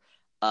or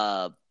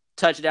a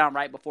touchdown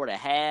right before the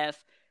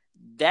half,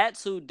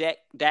 that's who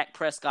Dak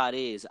Prescott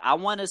is. I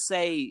want to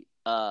say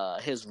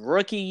his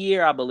rookie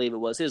year, I believe it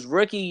was. His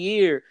rookie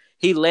year,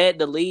 he led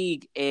the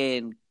league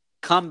in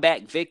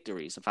comeback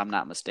victories, if I'm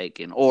not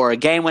mistaken, or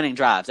game-winning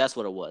drives. That's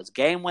what it was.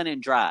 Game-winning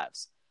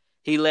drives.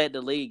 He led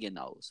the league in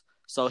those.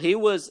 So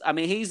he's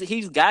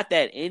got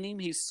that in him.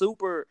 He's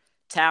super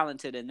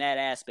talented in that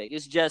aspect.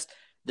 It's just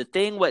the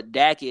thing with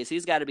Dak is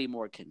he's got to be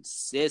more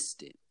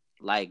consistent.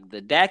 Like the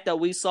Dak that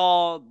we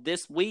saw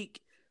this week,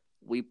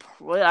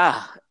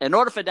 in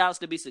order for Dallas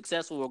to be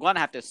successful, we're going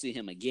to have to see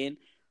him again.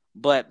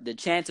 But the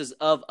chances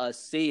of us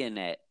seeing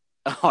that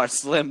are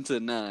slim to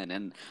none.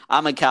 And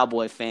I'm a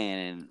Cowboy fan,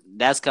 and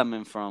that's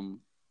coming from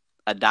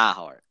a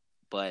diehard.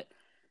 But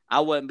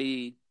I wouldn't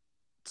be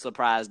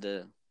surprised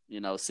to,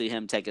 see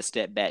him take a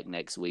step back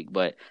next week.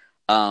 But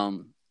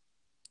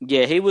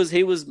yeah, he was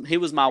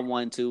my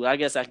 1-2. I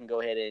guess I can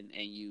go ahead and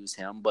use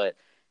him. But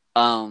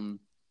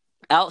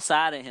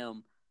outside of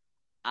him,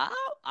 I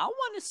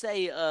want to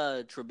say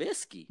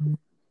Trubisky.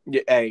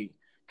 Yeah, hey.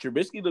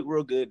 Trubisky looked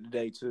real good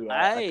today too.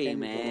 Hey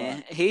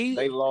man,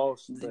 they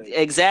lost. But...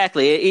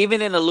 Exactly.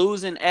 Even in a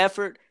losing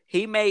effort,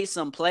 he made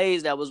some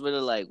plays that was really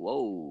like,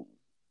 whoa,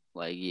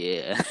 like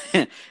yeah,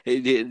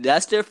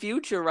 that's their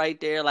future right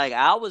there. Like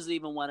I was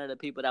even one of the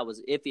people that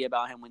was iffy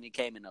about him when he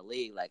came in the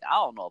league. Like I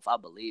don't know if I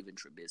believe in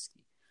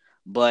Trubisky,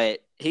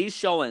 but he's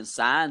showing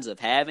signs of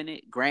having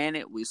it.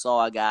 Granted, we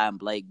saw a guy in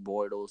Blake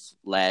Bortles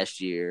last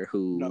year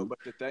who. No, but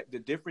the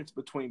difference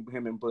between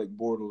him and Blake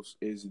Bortles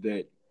is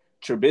that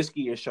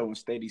Trubisky is showing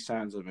steady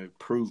signs of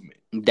improvement.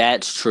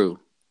 That's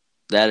true.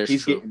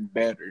 He's getting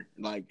better.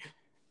 Like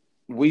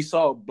we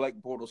saw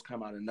Blake Bortles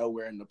come out of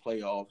nowhere in the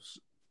playoffs,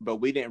 but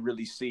we didn't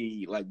really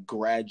see like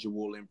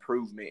gradual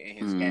improvement in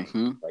his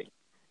game. Like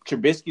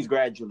Trubisky's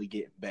gradually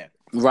getting better.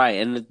 Right,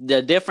 and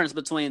the difference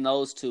between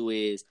those two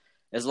is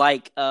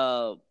like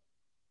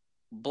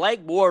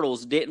Blake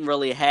Bortles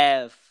didn't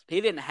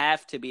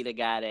have to be the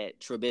guy that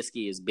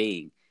Trubisky is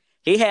being.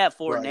 He had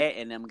Fournette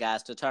and them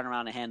guys to turn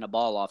around and hand the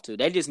ball off to.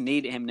 They just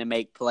needed him to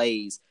make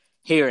plays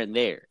here and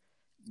there.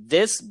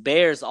 This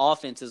Bears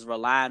offense is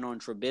relying on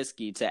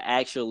Trubisky to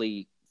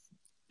actually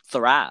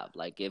thrive.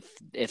 Like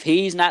if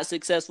he's not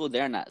successful,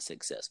 they're not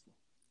successful.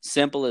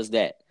 Simple as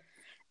that.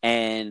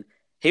 And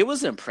he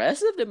was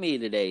impressive to me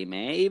today,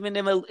 man, even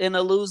in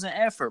a losing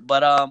effort.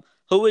 But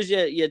who was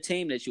your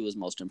team that you was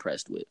most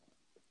impressed with?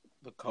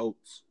 The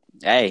Colts.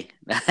 Hey,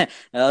 that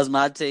was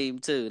my team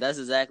too. That's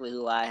exactly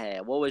who I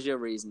had. What was your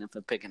reasoning for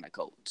picking the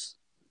Colts?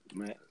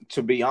 Man,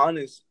 to be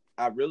honest,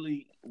 I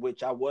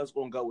was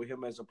going to go with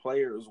him as a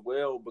player as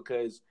well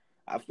because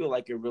I feel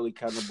like it really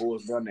kind of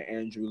boils down to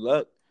Andrew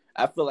Luck.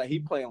 I feel like he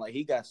playing like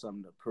he got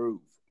something to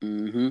prove.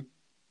 Mm-hmm.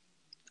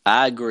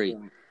 I agree.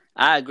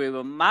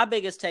 But my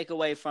biggest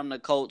takeaway from the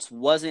Colts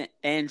wasn't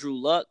Andrew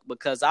Luck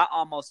because I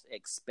almost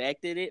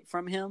expected it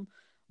from him.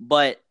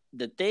 But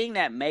the thing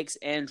that makes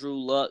Andrew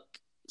Luck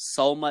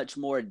so much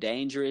more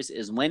dangerous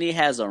is when he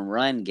has a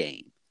run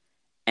game.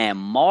 And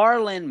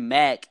Marlon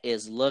Mack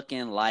is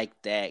looking like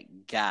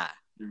that guy.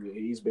 Yeah,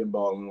 he's been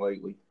balling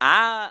lately.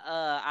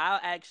 I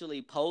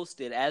actually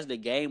posted as the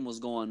game was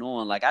going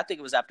on. Like, I think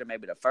it was after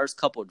maybe the first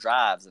couple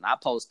drives, and I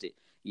posted,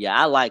 yeah,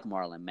 I like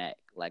Marlon Mack.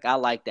 Like, I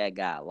like that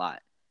guy a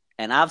lot.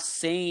 And I've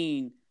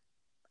seen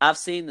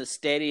the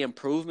steady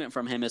improvement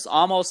from him. It's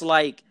almost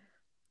like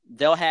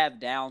they'll have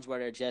downs where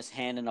they're just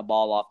handing the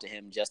ball off to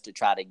him just to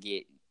try to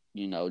get,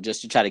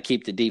 just to try to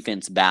keep the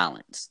defense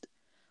balanced.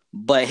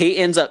 But he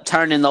ends up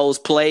turning those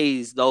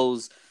plays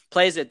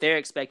that they're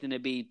expecting to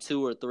be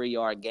 2 or 3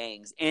 yard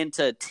gains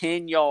into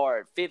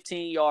 10-yard,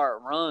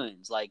 15-yard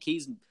runs. Like,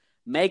 he's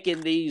making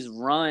these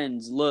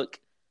runs look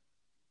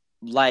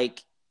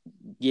like,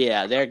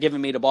 yeah, they're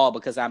giving me the ball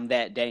because I'm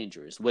that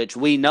dangerous, which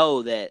we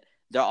know that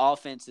their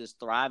offense is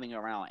thriving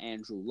around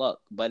Andrew Luck.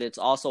 But it's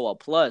also a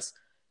plus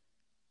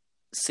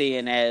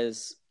seeing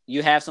as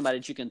you have somebody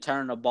that you can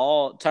turn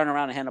around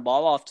and hand the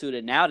ball off to,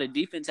 that now the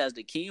defense has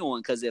the key on.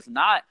 Because if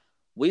not,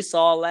 we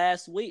saw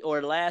last week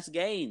or last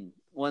game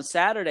on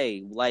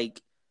Saturday,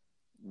 like,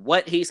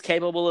 what he's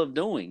capable of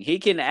doing. He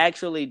can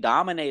actually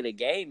dominate a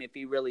game if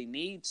he really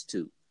needs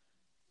to.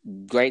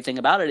 Great thing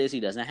about it is he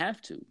doesn't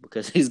have to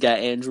because he's got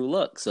Andrew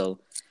Luck. So,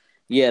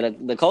 yeah,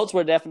 the Colts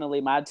were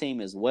definitely my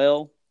team as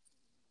well.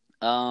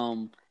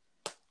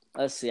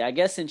 Let's see. I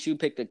guess since you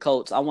picked the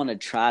Colts, I want to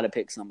try to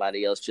pick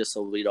somebody else just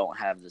so we don't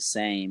have the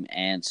same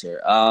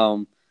answer.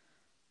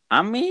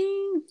 I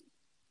mean,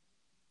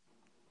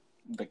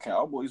 the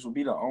Cowboys would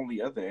be the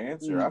only other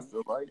answer, I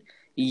feel like.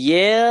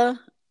 Yeah,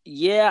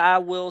 I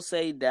will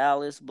say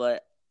Dallas,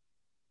 but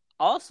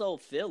also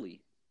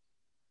Philly.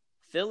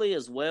 Philly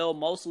as well,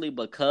 mostly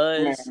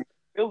because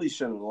Philly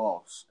should have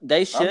lost.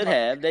 They should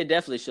have. They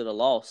definitely should have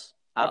lost.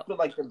 I feel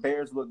like the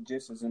Bears look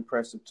just as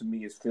impressive to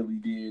me as Philly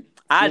did.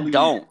 I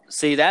don't.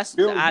 See, that's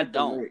Philly I hit the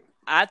don't. lick.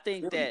 I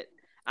think that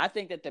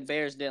the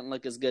Bears didn't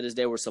look as good as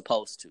they were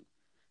supposed to.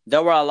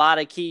 There were a lot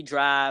of key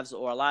drives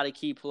or a lot of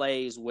key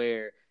plays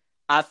where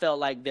I felt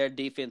like their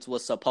defense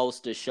was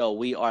supposed to show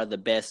we are the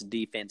best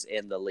defense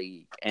in the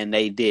league, and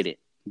they did it.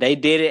 They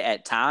did it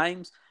at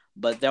times,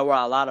 but there were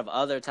a lot of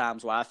other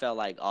times where I felt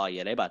like, oh,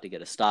 yeah, they about to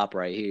get a stop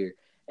right here,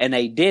 and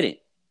they didn't.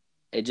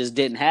 It just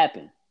didn't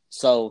happen.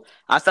 So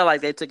I felt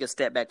like they took a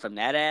step back from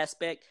that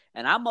aspect,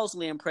 and I'm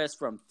mostly impressed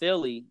from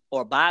Philly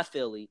or by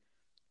Philly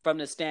from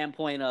the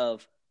standpoint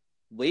of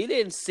we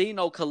didn't see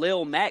no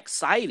Khalil Mack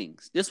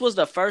sightings. This was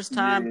the first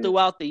time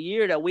throughout the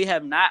year that we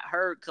have not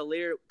heard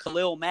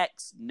Khalil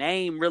Mack's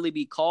name really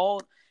be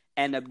called.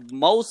 And the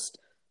most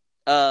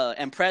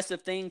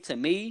impressive thing to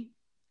me,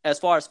 as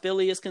far as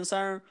Philly is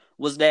concerned,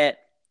 was that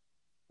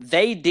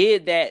they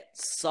did that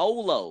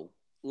solo.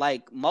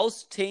 Like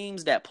most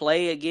teams that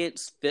play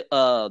against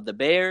the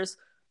Bears,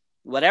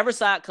 whatever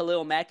side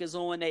Khalil Mack is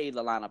on, they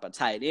either line up a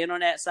tight end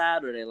on that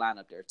side or they line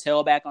up their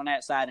tailback on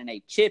that side and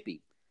they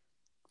chippy.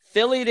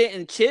 Philly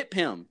didn't chip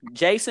him.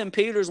 Jason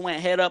Peters went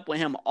head up with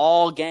him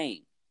all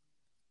game.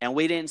 And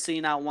we didn't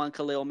see not one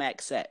Khalil Mack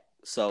sack.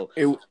 So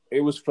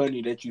it was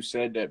funny that you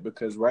said that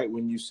because right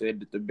when you said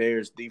that the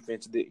Bears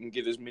defense didn't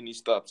get as many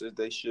stops as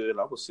they should,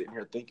 I was sitting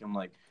here thinking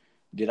like,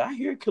 did I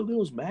hear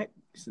Khalil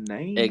Mack's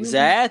name?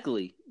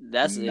 Exactly.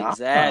 That's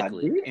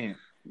exactly. I didn't.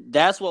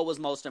 That's what was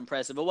most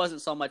impressive. It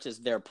wasn't so much as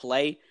their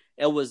play.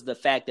 It was the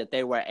fact that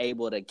they were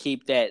able to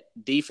keep that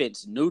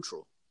defense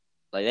neutral.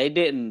 Like they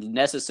didn't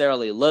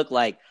necessarily look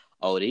like,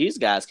 oh, these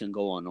guys can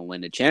go on and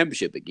win the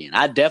championship again.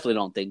 I definitely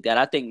don't think that.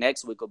 I think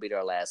next week will be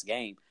their last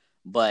game.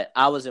 But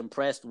I was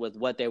impressed with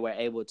what they were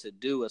able to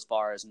do as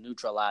far as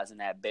neutralizing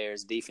that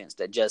Bears defense.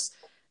 That just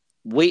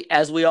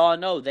as we all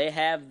know, they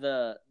have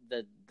the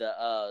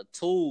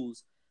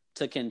tools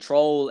to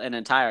control an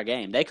entire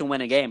game. They can win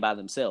a game by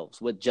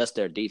themselves with just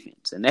their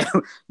defense, and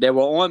they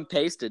were on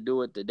pace to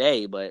do it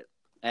today. But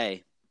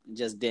hey, it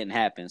just didn't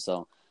happen.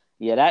 So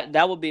yeah,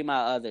 that would be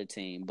my other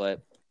team.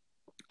 But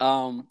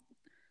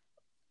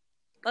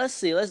let's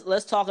see.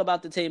 Let's talk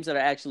about the teams that are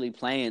actually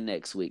playing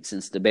next week,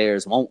 since the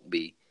Bears won't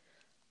be.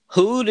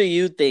 Who do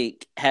you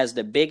think has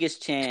the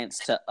biggest chance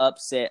to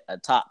upset a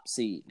top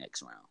seed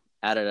next round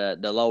out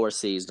of the lower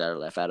seeds that are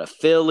left? Out of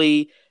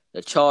Philly,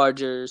 the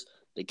Chargers,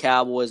 the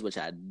Cowboys, which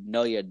I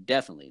know you're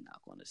definitely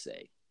not going to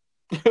say.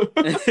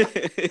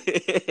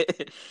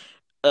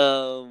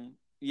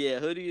 Yeah,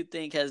 who do you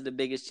think has the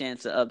biggest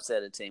chance to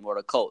upset a team? Or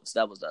the Colts?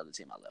 That was the other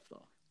team I left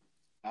off.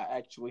 I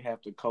actually have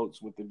the Colts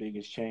with the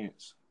biggest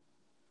chance.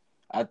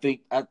 I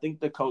think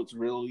the Colts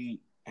really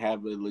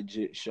have a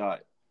legit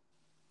shot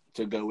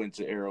to go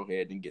into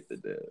Arrowhead and get the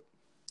dub.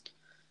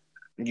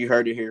 You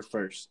heard it here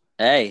first.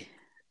 Hey,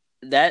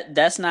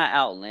 that's not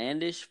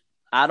outlandish,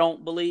 I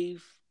don't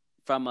believe,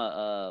 from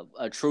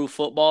a true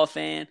football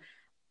fan.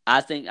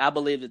 I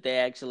believe that they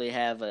actually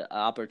have an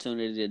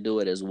opportunity to do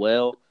it as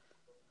well.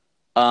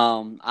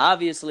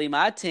 Obviously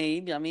my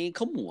team. I mean,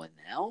 come on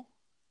now.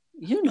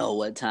 You know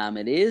what time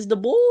it is. The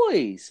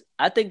boys.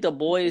 I think the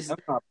boys. I'm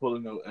not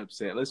pulling no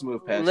upset. Let's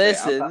move past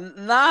that.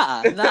 Listen,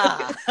 nah.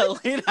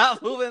 We're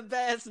not moving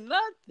past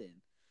nothing.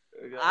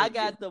 I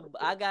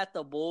got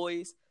the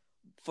boys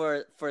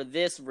for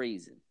this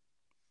reason.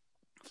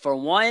 For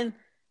one,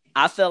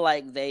 I feel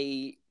like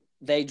they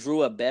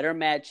drew a better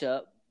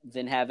matchup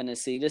than having to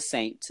see the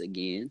Saints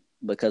again,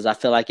 because I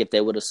feel like if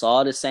they would have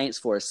saw the Saints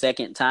for a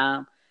second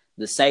time,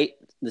 the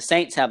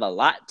Saints have a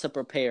lot to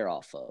prepare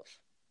off of.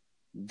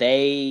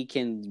 They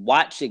can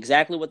watch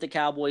exactly what the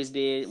Cowboys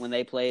did when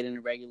they played in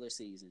the regular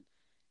season,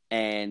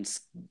 and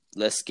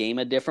let's scheme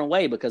a different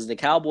way, because the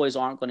Cowboys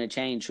aren't going to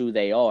change who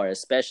they are,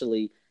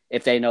 especially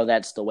if they know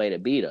that's the way to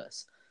beat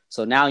us.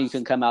 So now you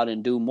can come out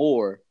and do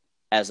more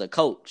as a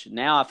coach.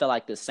 Now I feel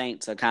like the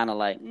Saints are kind of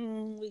like,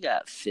 we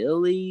got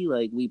Philly.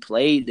 Like, we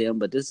played them,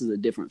 but this is a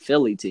different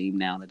Philly team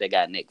now that they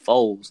got Nick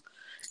Foles.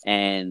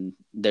 And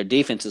their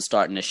defense is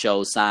starting to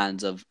show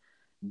signs of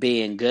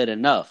being good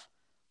enough.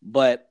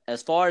 But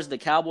as far as the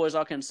Cowboys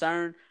are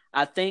concerned,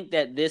 I think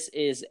that this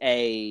is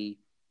a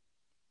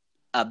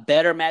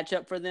better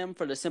matchup for them,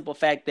 for the simple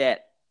fact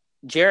that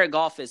Jared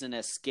Goff isn't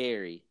as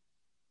scary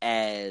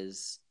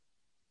as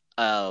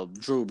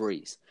Drew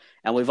Brees.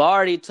 And we've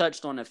already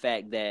touched on the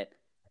fact that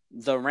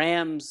the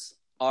Rams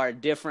are a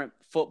different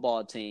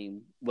football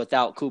team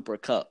without Cooper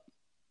Kupp.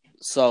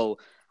 So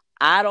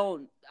I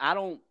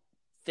don't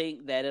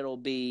think that it'll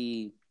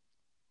be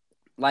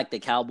like the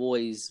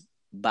Cowboys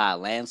by a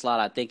landslide.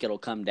 I think it'll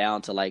come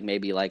down to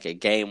maybe a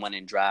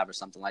game-winning drive or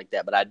something like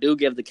that. But I do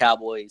give the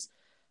Cowboys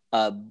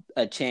a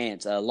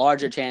chance, a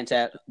larger chance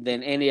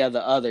than any of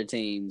the other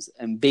teams,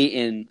 and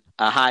beating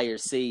a higher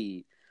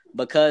seed.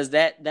 Because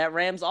that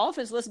Rams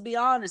offense, let's be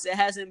honest, it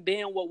hasn't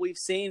been what we've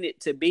seen it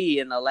to be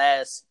in the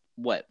last,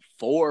 4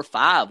 or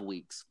 5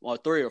 weeks? Or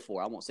 3 or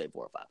 4. I won't say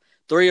 4 or 5.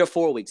 3 or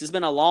 4 weeks. It's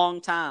been a long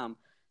time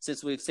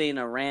since we've seen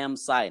a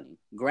Rams sighting.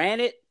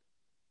 Granted,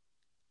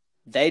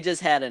 they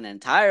just had an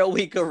entire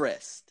week of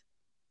rest.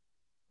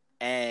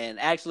 And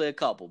actually a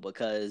couple,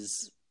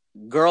 because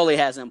Gurley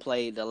hasn't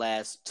played the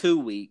last 2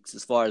 weeks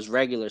as far as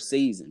regular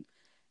season.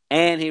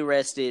 And he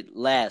rested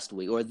last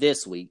week, or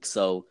this week.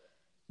 So,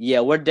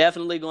 yeah, we're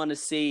definitely going to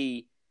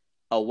see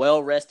a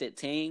well-rested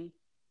team,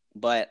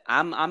 but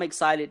I'm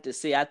excited to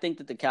see. I think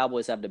that the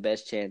Cowboys have the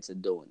best chance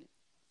of doing it.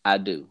 I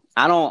do.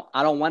 I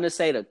don't want to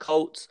say the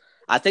Colts.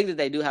 I think that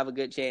they do have a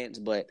good chance,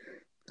 but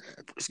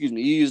excuse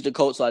me, you used the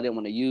Colts, so I didn't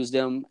want to use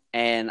them.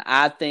 And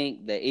I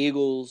think the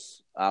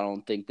Eagles, I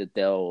don't think that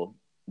they'll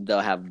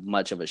have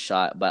much of a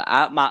shot. But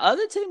my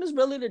other team is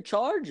really the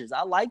Chargers.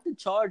 I like the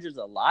Chargers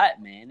a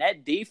lot, man.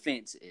 That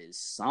defense is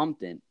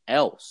something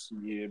else.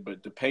 Yeah,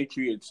 but the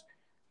Patriots,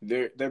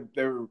 they're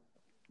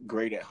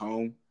great at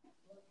home.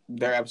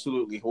 They're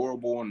absolutely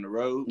horrible on the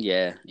road.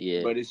 Yeah.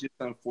 But it's just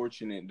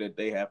unfortunate that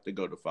they have to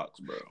go to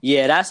Foxborough.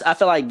 Yeah, I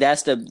feel like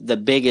that's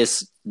the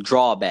biggest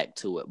drawback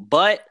to it.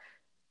 But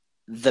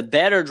the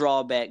better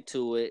drawback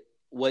to it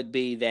would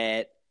be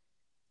that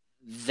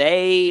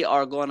they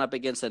are going up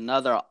against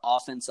another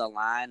offensive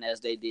line,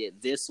 as they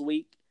did this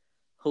week,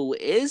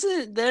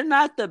 they're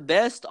not the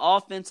best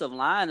offensive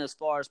line as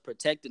far as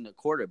protecting the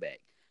quarterback.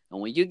 And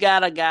when you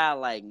got a guy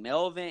like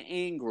Melvin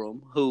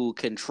Ingram who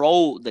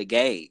controlled the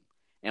game,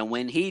 and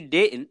when he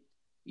didn't,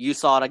 you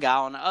saw the guy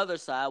on the other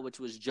side, which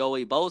was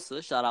Joey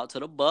Bosa. Shout out to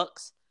the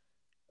Bucks.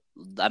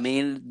 I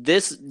mean,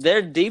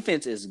 their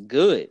defense is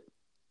good.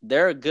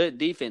 They're a good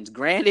defense.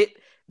 Granted,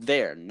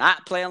 they're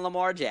not playing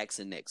Lamar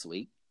Jackson next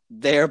week.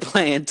 They're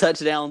playing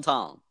Touchdown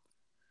Tom.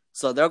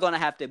 So they're going to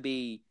have to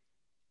be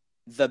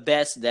the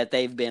best that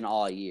they've been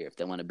all year if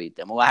they want to beat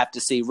them. We'll have to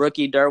see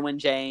rookie Derwin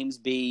James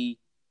he's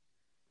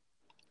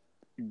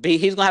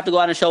going to have to go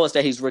out and show us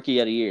that he's rookie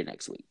of the year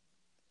next week.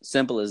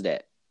 Simple as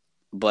that.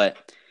 But,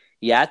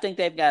 yeah, I think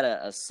they've got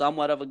a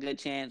somewhat of a good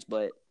chance.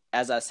 But,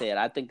 as I said,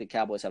 I think the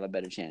Cowboys have a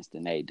better chance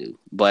than they do.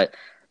 But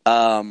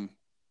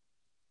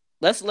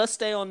let's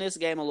stay on this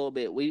game a little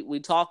bit. We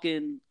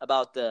talking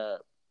about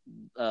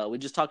we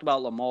just talked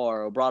about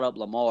Lamar, or brought up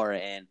Lamar.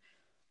 And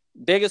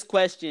biggest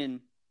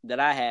question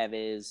that I have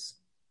is,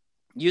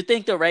 you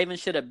think the Ravens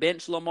should have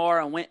benched Lamar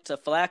and went to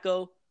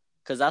Flacco?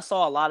 Because I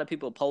saw a lot of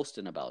people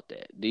posting about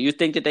that. Do you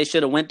think that they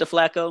should have went to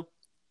Flacco?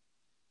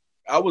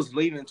 I was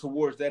leaning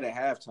towards that at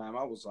halftime.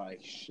 I was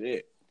like,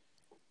 shit.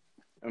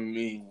 I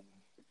mean,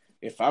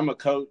 if I'm a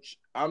coach,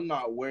 I'm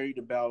not worried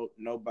about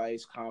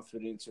nobody's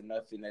confidence or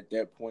nothing at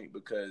that point,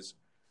 because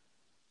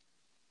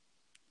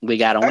we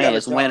got to win.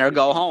 It's win or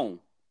go home.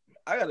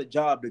 I got a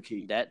job to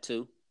keep. That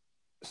too.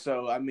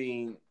 So, I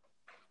mean,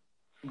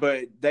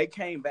 but they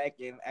came back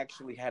and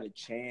actually had a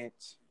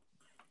chance,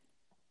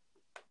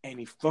 and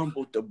he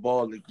fumbled the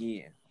ball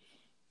again.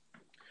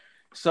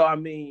 So, I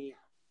mean,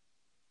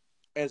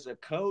 as a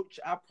coach,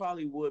 I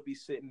probably would be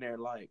sitting there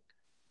like,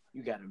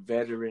 you got a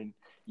veteran.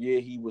 Yeah,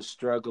 he was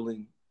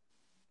struggling,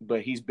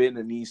 but he's been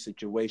in these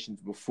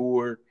situations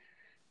before.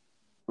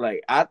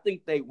 Like, I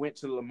think they went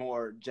to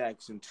Lamar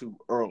Jackson too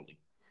early,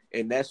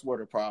 and that's where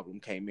the problem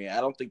came in. I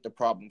don't think the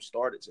problem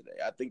started today.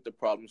 I think the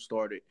problem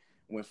started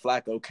when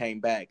Flacco came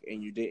back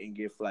and you didn't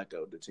give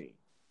Flacco the team?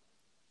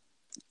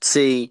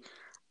 See,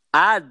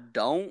 I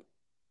don't,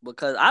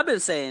 because I've been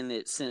saying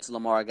it since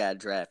Lamar got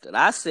drafted.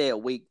 I said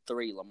week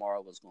 3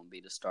 Lamar was going to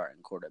be the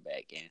starting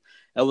quarterback, and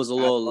it was a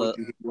little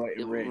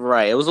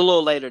right. It was a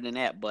little later than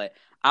that, but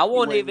I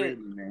won't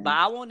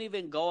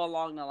even go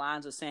along the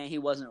lines of saying he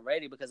wasn't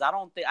ready, because I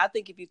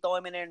think if you throw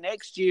him in there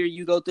next year,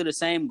 you go through the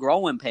same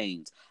growing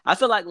pains. I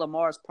feel like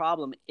Lamar's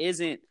problem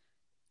isn't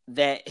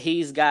that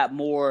he's got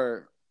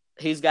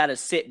to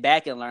sit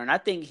back and learn. I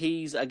think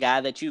he's a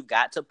guy that you've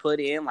got to put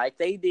in like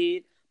they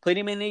did. Put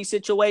him in these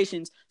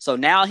situations so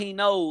now he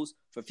knows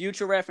for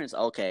future reference,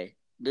 okay,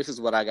 this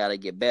is what I got to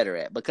get better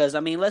at. Because,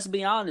 I mean, let's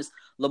be honest,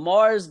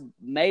 Lamar's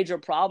major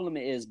problem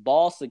is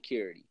ball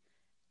security.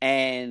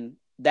 And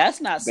that's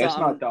not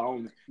the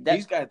only.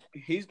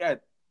 He's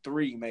got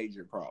 3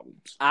 major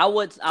problems. I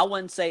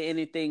wouldn't say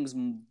anything's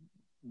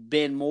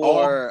been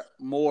more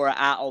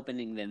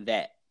eye-opening than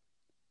that.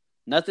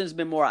 Nothing's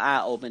been more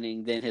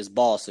eye-opening than his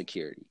ball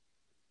security.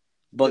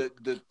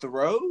 But the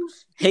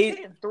throws, he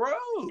can't throw.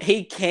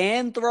 He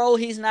can throw.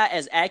 He's not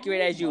as accurate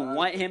as you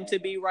want him to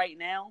be right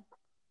now.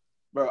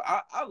 Bro,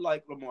 I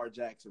like Lamar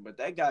Jackson, but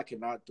that guy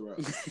cannot throw.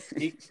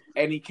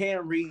 And he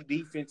can't read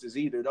defenses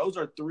either. Those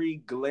are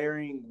 3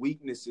 glaring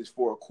weaknesses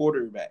for a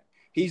quarterback.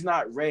 He's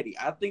not ready.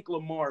 I think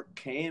Lamar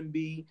can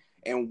be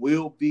and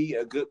will be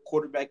a good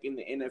quarterback in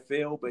the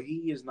NFL, but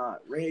he is not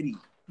ready.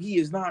 He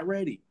is not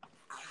ready.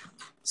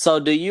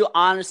 So do you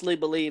honestly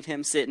believe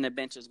him sitting the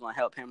bench is going to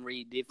help him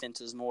read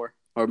defenses more?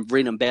 Or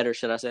read them better,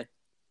 should I say?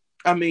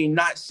 I mean,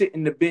 not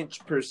sitting the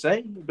bench per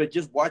se, but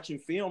just watching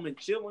film and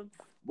chilling.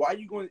 Why are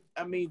you going –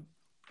 I mean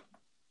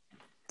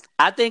 –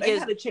 I think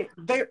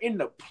they're in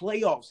the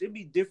playoffs. It'd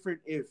be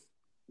different if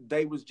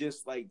they was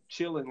just, like,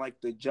 chilling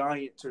like the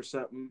Giants or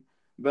something.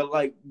 But,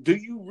 like, do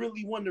you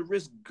really want to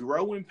risk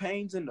growing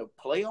pains in the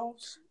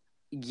playoffs?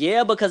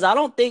 Yeah, because I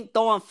don't think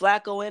throwing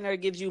Flacco in there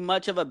gives you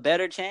much of a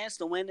better chance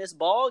to win this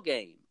ball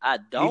game. I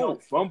don't. He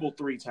don't fumble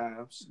 3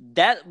 times.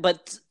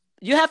 But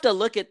you have to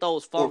look at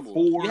those fumbles.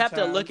 You have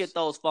to look at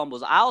those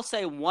fumbles. I'll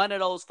say one of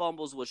those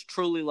fumbles was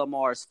truly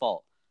Lamar's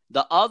fault.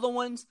 The other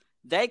ones,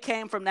 they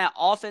came from that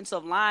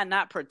offensive line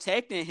not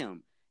protecting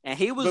him. And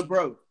he was. But,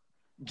 bro,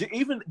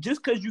 even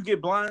just because you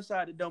get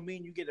blindsided don't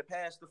mean you get to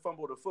pass the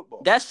fumble to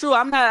football. That's true.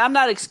 I'm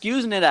not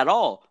excusing it at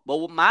all. But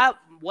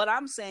what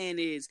I'm saying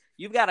is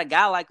you've got a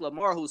guy like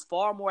Lamar who's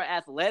far more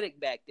athletic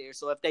back there.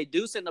 So if they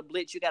do send a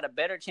blitz, you got a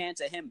better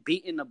chance of him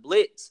beating the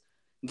blitz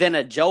than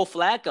a Joe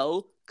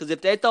Flacco. Because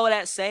if they throw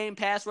that same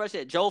pass rush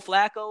at Joe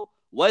Flacco,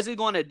 what's he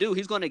going to do?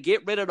 He's going to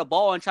get rid of the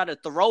ball and try to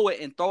throw it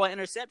and throw an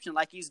interception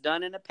like he's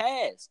done in the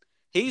past.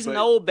 He's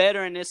no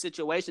better in this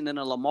situation than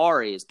a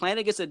Lamar is. Playing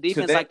against a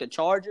defense like the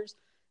Chargers,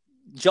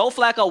 Joe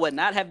Flacco would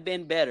not have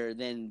been better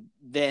than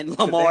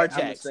Lamar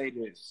Jackson.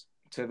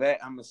 To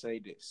that, I'm going to say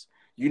this.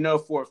 You know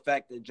for a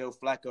fact that Joe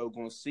Flacco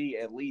going to see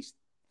at least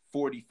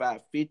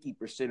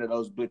 45-50% of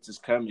those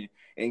blitzes coming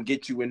and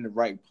get you in the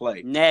right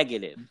play.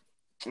 Negative.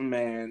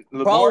 Man.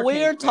 Bro,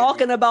 we're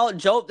talking about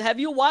Joe. Have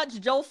you watched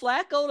Joe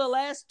Flacco the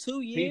last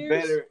 2 years? He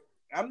better.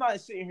 I'm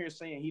not sitting here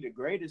saying he the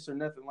greatest or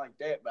nothing like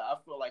that, but I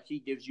feel like he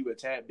gives you a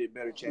tad bit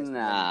better chance.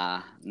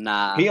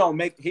 Nah. He don't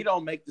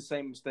make the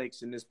same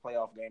mistakes in this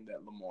playoff game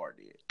that Lamar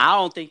did. I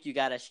don't think you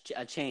got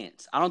a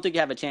chance. I don't think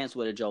you have a chance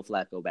with a Joe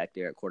Flacco back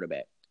there at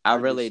quarterback. I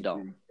really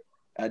don't.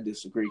 I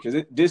disagree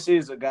because this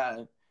is a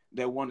guy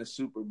that won a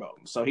Super Bowl,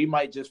 so he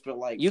might just feel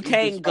like you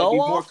can't go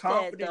off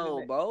that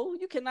though, bro.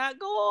 You cannot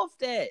go off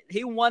that.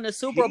 He won a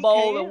Super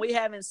Bowl, and we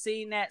haven't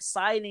seen that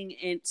sighting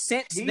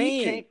since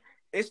then.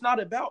 It's not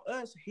about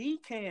us. He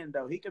can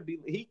though. He could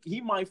be.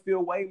 He might feel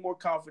way more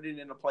confident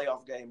in a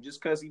playoff game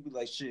just because he'd be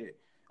like, "Shit,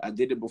 I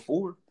did it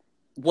before."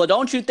 Well,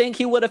 don't you think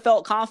he would have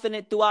felt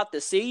confident throughout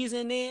the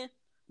season then?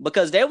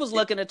 Because they was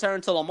looking to turn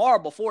to Lamar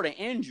before the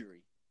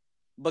injury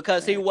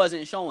because he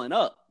wasn't showing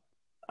up.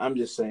 I'm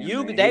just saying,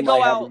 they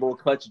go out have a little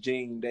clutch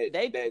gene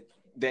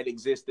that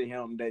exists to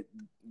him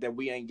that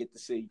we ain't get to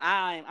see.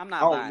 I'm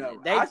not buying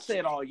it. I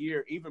said all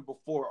year, even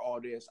before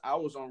all this, I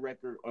was on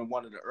record on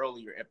one of the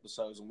earlier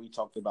episodes when we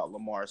talked about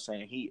Lamar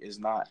saying he is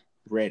not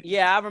ready.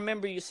 Yeah, I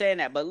remember you saying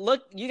that. But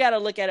look, you got to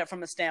look at it from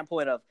the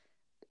standpoint of,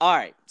 all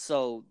right,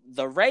 so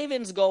the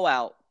Ravens go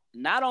out.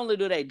 Not only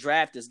do they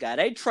draft this guy,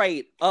 they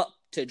trade up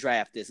to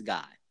draft this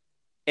guy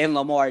in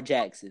Lamar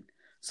Jackson.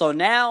 So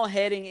now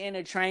heading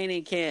into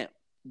training camp,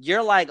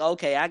 you're like,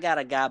 okay, I got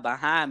a guy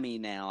behind me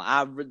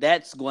now.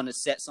 That's going to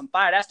set some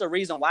fire. That's the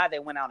reason why they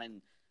went out and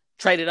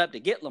traded up to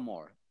get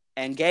Lamar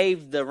and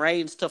gave the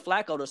reins to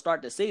Flacco to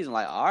start the season.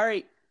 Like, all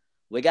right,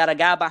 we got a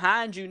guy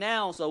behind you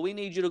now, so we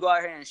need you to go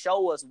out here and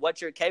show us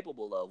what you're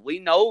capable of. We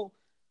know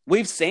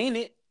we've seen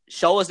it.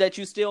 Show us that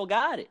you still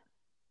got it.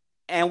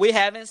 And we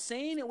haven't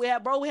seen it. We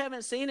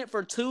haven't seen it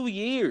for 2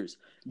 years.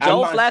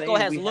 Joe Flacco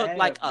has looked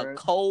like a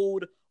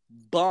cold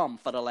bum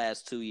for the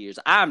last 2 years.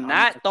 I'm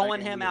not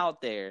throwing him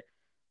out there.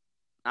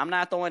 I'm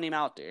not throwing him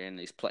out there in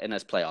this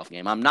playoff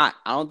game. I'm not.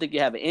 I don't think you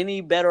have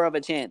any better of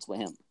a chance with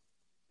him.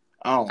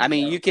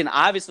 You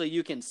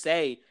can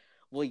say,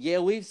 well, yeah,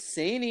 we've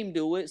seen him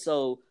do it.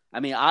 So I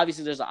mean,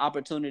 obviously, there's an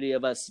opportunity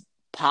of us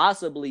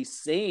possibly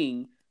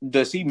seeing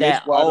Does he miss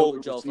that wide old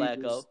open Joe receivers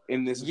Flacco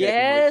in this game?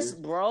 Yes,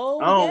 Like bro.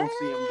 I don't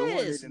see him doing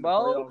it in the bro.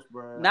 playoffs,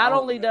 bro. Not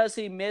only does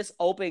he miss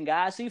open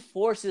guys, he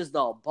forces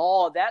the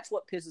ball. That's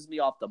what pisses me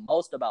off the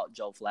most about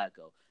Joe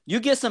Flacco. You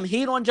get some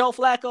heat on Joe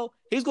Flacco,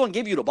 he's going to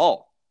give you the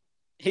ball.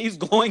 He's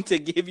going to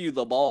give you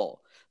the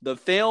ball. The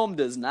film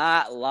does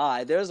not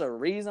lie. There's a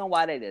reason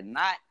why they did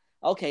not.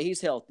 Okay, he's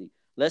healthy.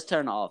 Let's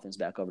turn the offense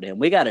back over to him.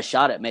 We got a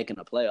shot at making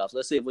the playoffs.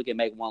 Let's see if we can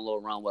make one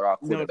little run with our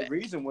quarterback. No, the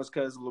reason was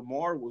because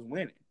Lamar was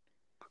winning.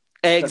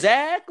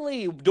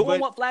 Exactly.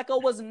 Doing what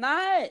Flacco was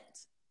not.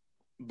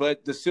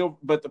 But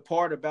the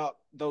part about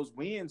those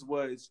wins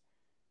was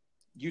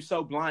you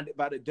so blinded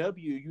by the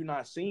W, you're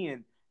not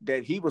seeing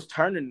that he was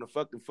turning the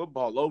fucking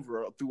football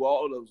over through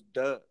all those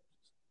dubs.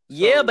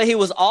 Yeah, but he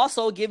was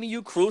also giving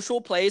you crucial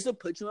plays to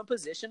put you in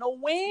position to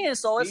win.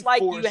 So it's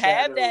like you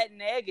have that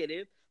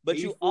negative, but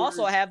you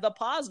also have the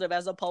positive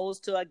as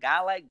opposed to a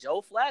guy like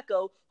Joe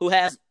Flacco who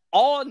has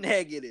all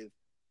negative.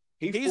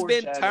 He's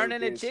been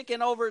turning the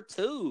chicken over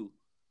too.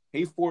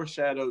 He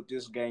foreshadowed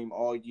this game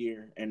all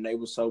year, and they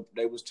was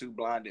too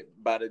blinded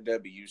by the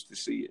W's to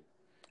see it.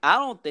 I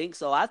don't think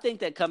so. I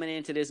think that coming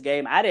into this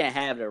game, I didn't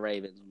have the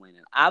Ravens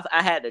winning. I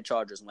had the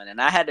Chargers winning.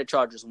 I had the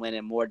Chargers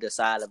winning more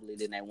decisively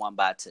than they won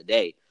by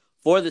today,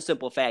 for the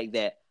simple fact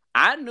that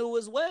I knew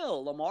as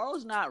well Lamar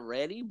was not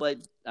ready. But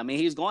I mean,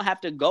 he's going to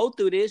have to go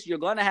through this. He's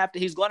going to have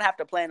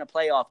to play in a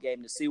playoff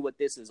game to see what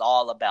this is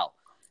all about.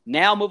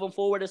 Now moving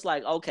forward, it's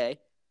like, okay,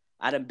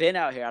 I done been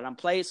out here. I done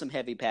played some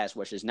heavy pass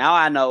rushes. Now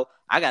I know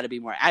I got to be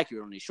more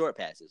accurate on these short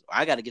passes, or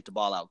I got to get the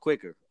ball out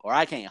quicker, or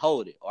I can't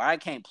hold it, or I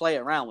can't play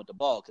around with the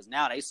ball because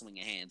now they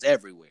swinging hands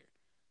everywhere.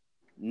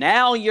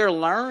 Now you're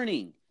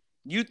learning.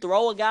 You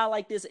throw a guy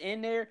like this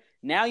in there.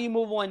 Now you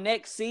move on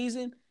next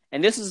season,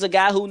 and this is a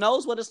guy who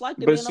knows what it's like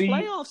to be in the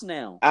playoffs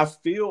now. I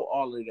feel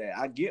all of that.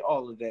 I get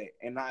all of that,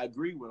 and I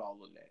agree with all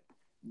of that.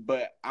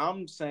 But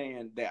I'm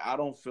saying that I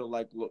don't feel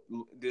like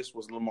this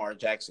was Lamar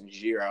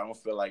Jackson's year. I don't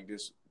feel like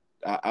this.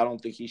 I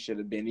don't think he should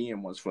have been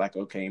in once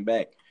Flacco came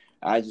back.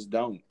 I just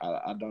don't.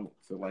 I don't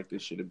feel like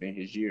this should have been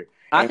his year.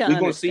 We're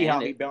going to see how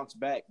he bounced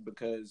back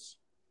because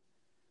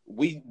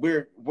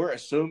we're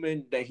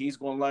assuming that he's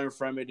going to learn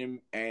from it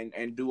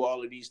and do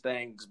all of these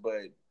things.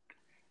 But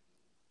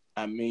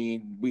I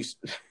mean,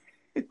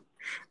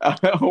 I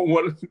don't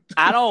want to.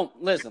 I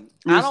don't listen.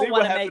 I don't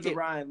want to make it.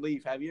 Ryan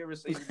Leaf. Have you ever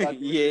seen?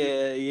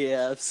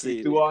 Yeah, I've seen.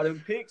 He threw all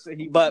them picks,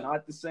 and he was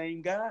not the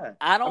same guy.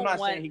 I'm not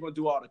saying he's gonna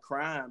do all the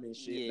crime and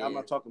shit. Yeah. I'm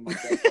not talking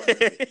about that part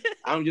of it.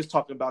 I'm just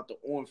talking about the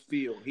on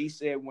field. He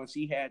said once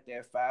he had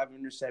that 5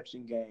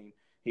 interception game,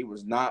 he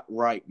was not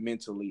right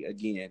mentally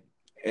again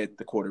at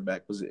the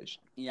quarterback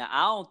position. Yeah,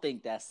 I don't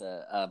think that's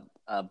a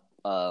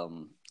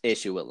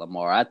issue with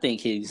Lamar. I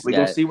think he's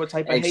gonna see what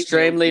type of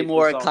extremely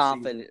more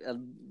confident.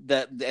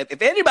 That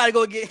if anybody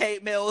gonna get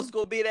hate mail, it's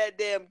gonna be that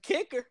damn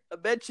kicker. I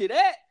bet you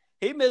that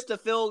he missed a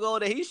field goal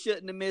that he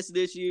shouldn't have missed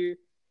this year,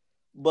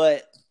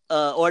 but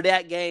or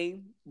that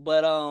game.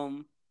 But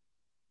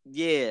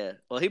yeah.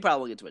 Well, he probably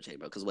won't get too much hate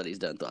mail because what he's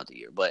done throughout the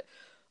year. But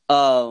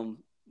I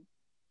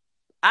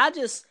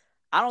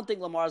don't think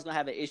Lamar's gonna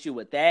have an issue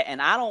with that,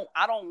 and I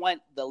don't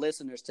want the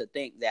listeners to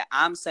think that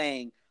I'm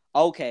saying,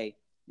 okay,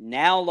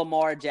 now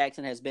Lamar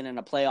Jackson has been in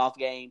a playoff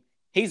game.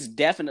 He's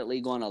definitely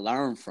going to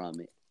learn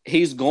from it.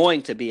 He's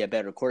going to be a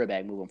better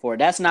quarterback moving forward.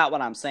 That's not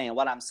what I'm saying.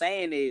 What I'm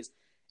saying is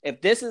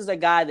if this is a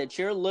guy that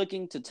you're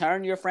looking to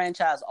turn your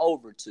franchise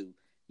over to,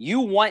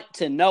 you want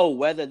to know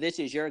whether this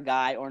is your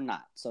guy or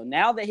not. So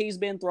now that he's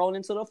been thrown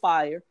into the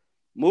fire,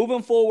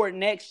 moving forward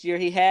next year,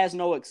 he has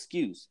no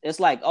excuse.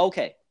 It's like,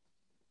 okay,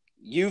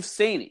 you've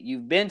seen it.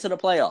 You've been to the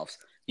playoffs.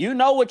 You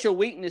know what your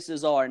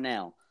weaknesses are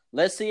now.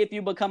 Let's see if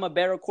you become a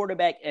better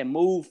quarterback and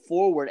move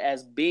forward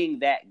as being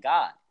that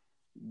guy.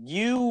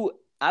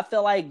 I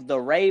feel like the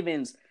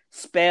Ravens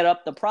sped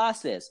up the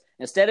process.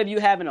 Instead of you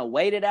having to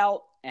wait it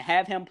out and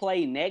have him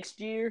play next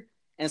year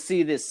and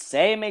see this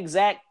same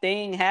exact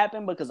thing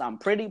happen, because I'm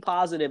pretty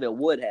positive it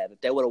would have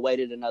if they would have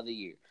waited another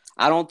year.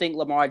 I don't think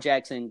Lamar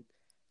Jackson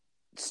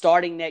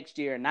starting next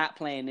year and not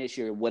playing this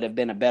year would have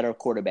been a better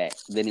quarterback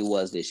than he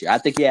was this year. I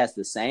think he has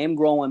the same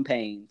growing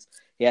pains.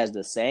 He has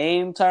the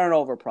same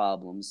turnover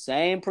problems,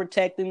 same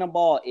protecting the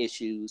ball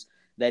issues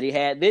that he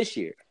had this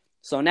year.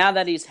 So now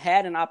that he's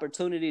had an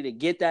opportunity to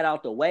get that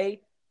out the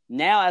way,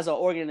 now as an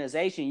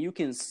organization, you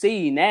can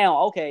see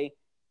now, okay,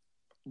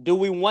 do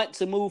we want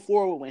to move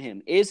forward with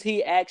him? Is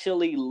he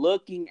actually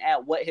looking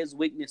at what his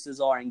weaknesses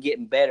are and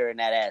getting better in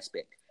that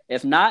aspect?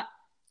 If not,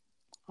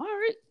 all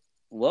right,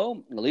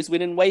 well, at least we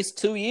didn't waste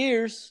 2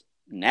 years.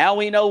 Now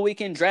we know we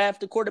can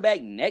draft a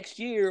quarterback next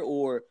year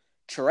or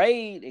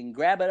trade and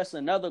grab us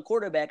another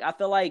quarterback. I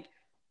feel like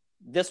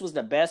this was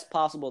the best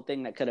possible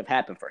thing that could have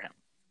happened for him.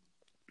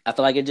 I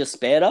feel like it just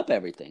sped up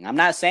everything. I'm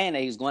not saying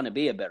that he's going to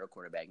be a better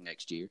quarterback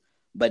next year,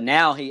 but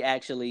now he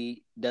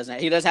actually doesn't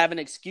have an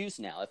excuse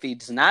now. If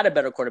he's not a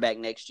better quarterback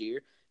next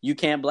year, you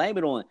can't blame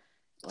it on,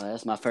 well,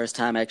 that's my first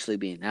time actually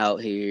being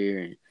out here,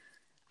 and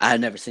I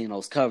had never seen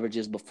those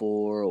coverages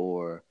before,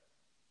 or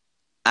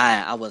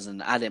I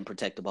didn't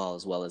protect the ball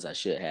as well as I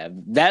should have.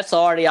 That's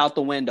already out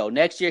the window.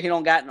 Next year he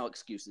don't got no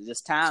excuses.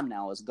 It's time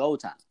now. It's go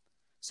time.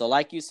 So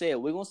like you said,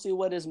 we're gonna see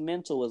what his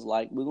mental is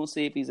like. We're gonna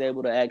see if he's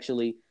able to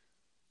actually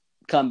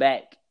come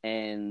back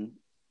and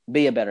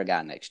be a better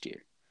guy next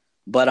year.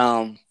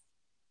 But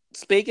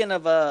speaking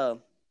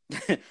of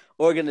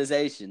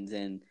organizations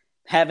and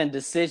having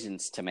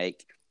decisions to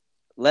make,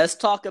 let's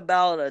talk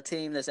about a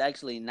team that's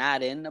actually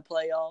not in the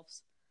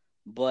playoffs,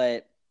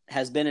 but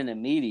has been in the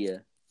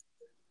media.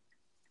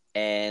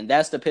 And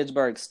that's the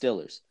Pittsburgh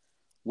Steelers.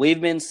 We've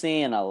been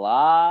seeing a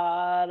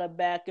lot of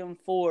back and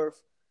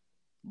forth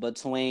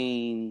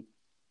between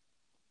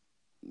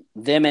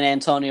them and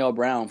Antonio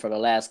Brown for the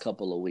last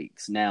couple of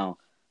weeks. Now,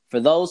 for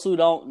those who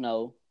don't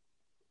know,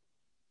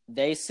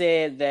 they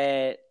said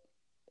that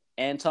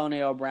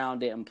Antonio Brown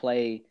didn't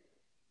play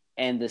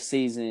in the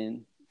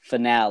season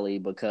finale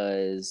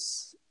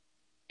because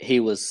he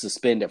was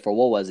suspended for,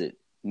 what was it,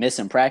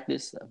 missing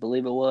practice, I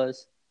believe it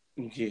was?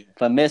 Yeah.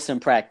 For missing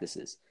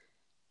practices.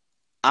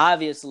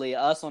 Obviously,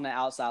 us on the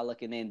outside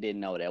looking in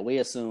didn't know that. We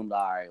assumed,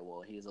 all right,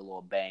 well, he's a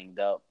little banged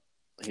up.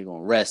 He's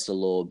going to rest a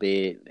little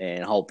bit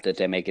and hope that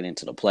they make it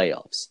into the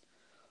playoffs.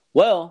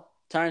 Well,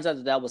 turns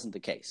out that wasn't the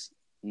case.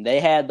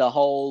 They had the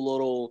whole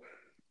little,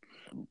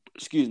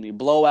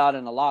 blowout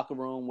in the locker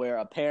room where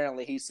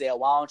apparently he said,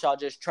 why don't y'all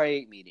just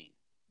trade me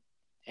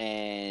then?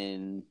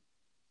 And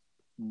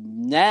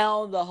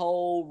now the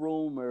whole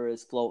rumor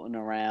is floating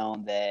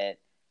around that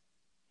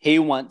he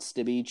wants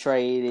to be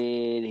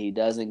traded. He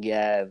doesn't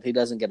get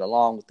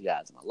along with the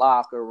guys in the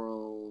locker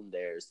room.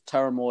 There's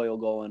turmoil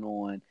going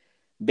on.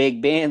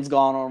 Big Ben's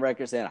gone on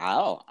record saying,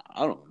 I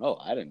don't know.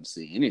 I didn't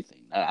see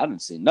anything. I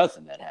didn't see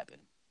nothing that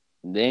happened.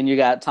 And then you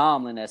got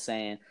Tomlin that's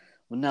saying,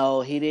 well,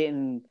 no, he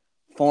didn't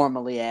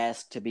formally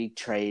ask to be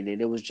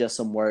traded. It was just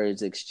some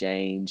words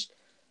exchanged.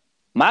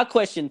 My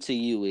question to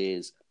you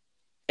is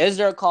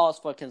there a cause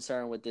for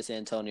concern with this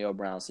Antonio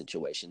Brown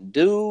situation?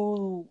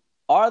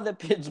 Are the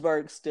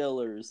Pittsburgh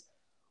Steelers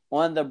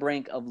on the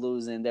brink of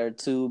losing their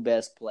two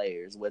best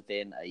players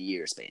within a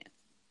year span?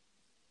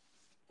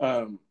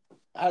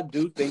 I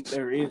do think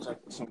there is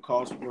some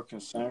cause for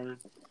concern,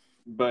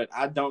 but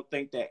I don't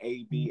think that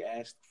AB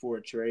asked for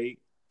a trade.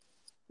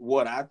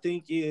 What I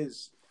think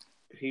is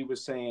he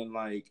was saying,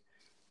 like,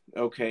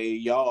 okay,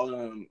 y'all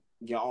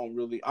don't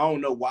really – I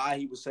don't know why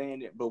he was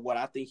saying it, but what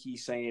I think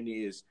he's saying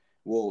is,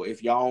 well,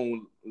 if y'all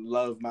don't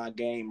love my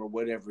game or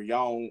whatever,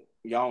 y'all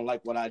don't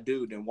like what I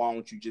do, then why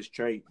don't you just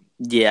trade me?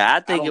 Yeah, I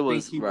think it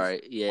was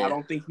right. Yeah, I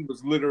don't think he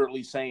was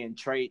literally saying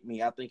trade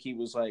me. I think he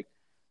was like,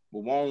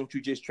 well, why don't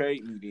you just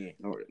trade me then?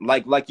 Or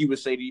like you would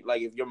say,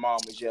 like if your mom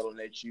was yelling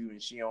at you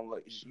and she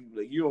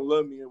you don't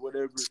love me or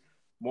whatever,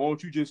 why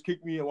don't you just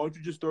kick me and why don't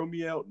you just throw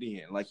me out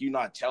then? Like you're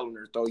not telling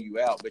her to throw you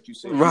out, but you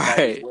said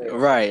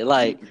right.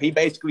 Like he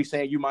basically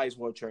saying you might as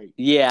well trade.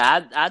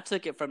 Yeah, I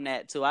took it from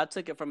that too. I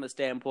took it from a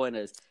standpoint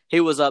as he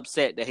was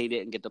upset that he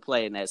didn't get to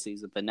play in that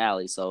season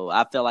finale. So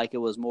I felt like it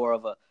was more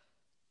of a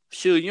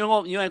shoot. You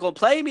ain't gonna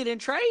play me, then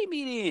trade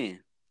me then.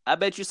 I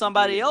bet you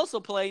somebody else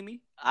will play me.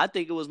 I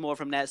think it was more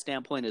from that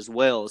standpoint as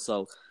well.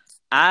 So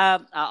I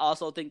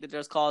also think that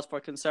there's cause for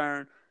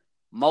concern,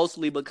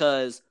 mostly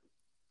because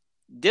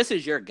this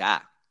is your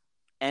guy.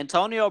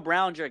 Antonio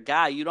Brown's your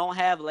guy. You don't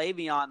have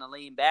Le'Veon to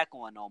lean back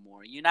on no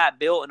more. You're not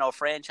building no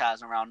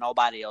franchise around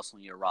nobody else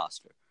on your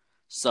roster.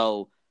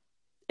 So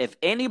if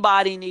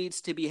anybody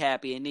needs to be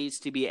happy, it needs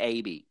to be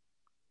AB.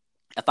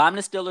 If I'm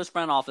the Steelers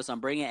front office, I'm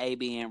bringing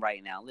AB in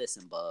right now.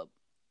 Listen, bub,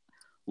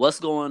 what's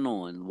going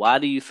on? Why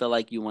do you feel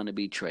like you want to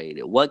be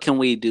traded? What can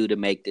we do to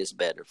make this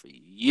better for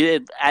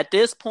you? At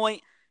this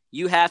point,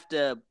 you have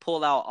to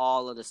pull out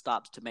all of the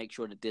stops to make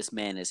sure that this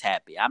man is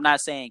happy. I'm not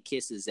saying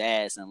kiss his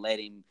ass and let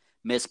him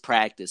miss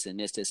practice and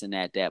this and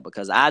that,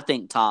 because I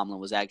think Tomlin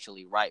was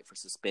actually right for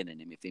suspending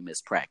him if he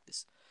missed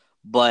practice.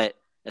 But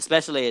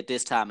especially at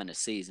this time in the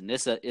season,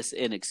 it's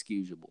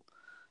inexcusable.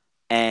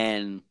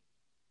 And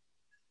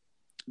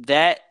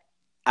that,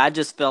 I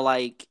just feel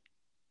like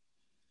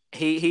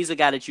he's a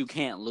guy that you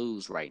can't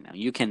lose right now.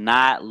 You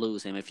cannot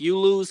lose him. If you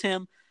lose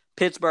him,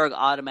 Pittsburgh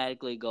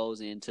automatically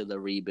goes into the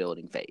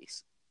rebuilding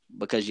phase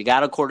because you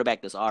got a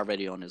quarterback that's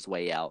already on his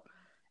way out.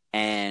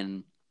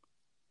 And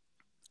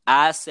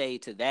I say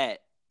to that,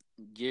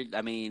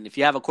 if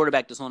you have a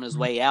quarterback that's on his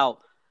way out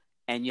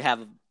and you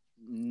have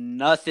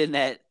nothing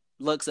that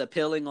looks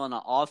appealing on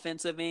the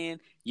offensive end,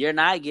 you're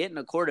not getting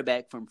a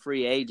quarterback from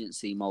free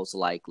agency most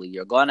likely.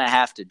 You're going to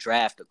have to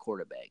draft a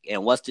quarterback.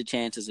 And what's the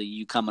chances of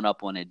you coming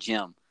up on a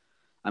gem?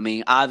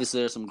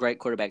 Obviously there's some great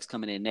quarterbacks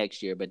coming in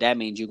next year, but that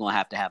means you're going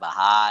to have a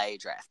high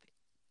draft pick,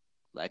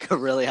 like a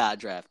really high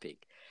draft pick.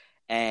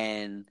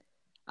 And,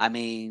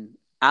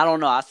 I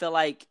don't know. I feel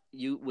like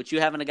with you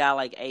having a guy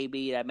like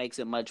AB, that makes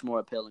it much more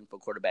appealing for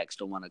quarterbacks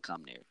to want to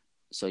come there.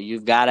 So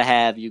you got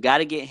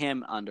to get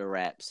him under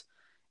wraps.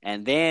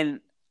 And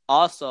then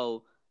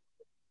also,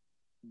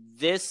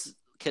 this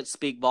could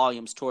speak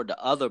volumes toward the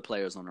other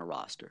players on the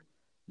roster.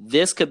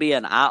 This could be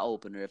an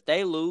eye-opener. If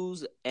they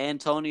lose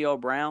Antonio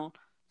Brown,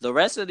 the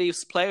rest of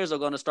these players are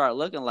going to start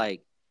looking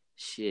like,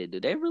 shit, do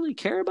they really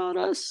care about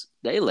us?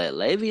 They let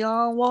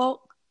Le'Veon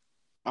walk.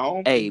 I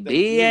don't think AB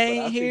they do, ain't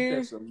but I here.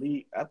 think that's a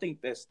league. I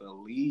think that's the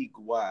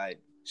league-wide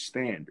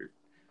standard,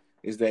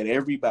 is that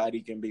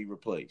everybody can be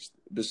replaced.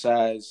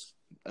 Besides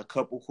a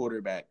couple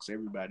quarterbacks,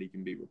 everybody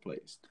can be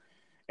replaced.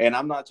 And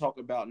I'm not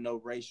talking about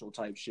no racial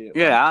type shit.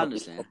 Yeah, like I couple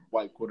understand. of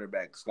white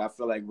quarterbacks. I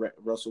feel like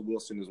Russell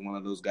Wilson is one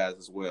of those guys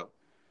as well.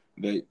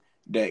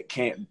 That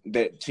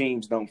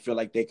teams don't feel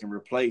like they can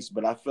replace.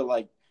 But I feel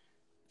like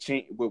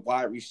with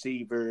wide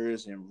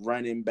receivers and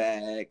running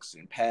backs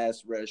and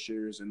pass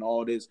rushers and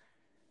all this,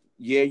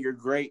 yeah, you're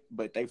great,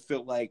 but they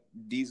feel like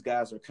these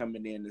guys are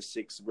coming in the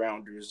 6th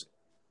rounders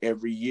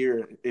every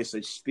year. It's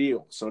a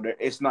steal. So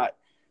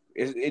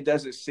it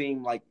doesn't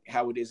seem like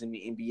how it is in the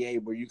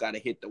NBA where you got to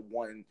hit the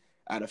 1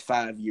 out of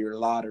 5 year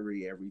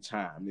lottery every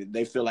time.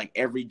 They feel like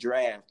every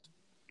draft,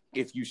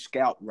 if you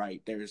scout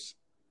right, there's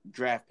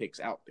draft picks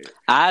out there.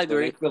 I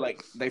agree. So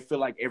they feel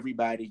like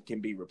everybody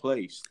can be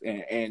replaced.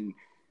 And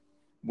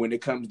when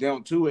it comes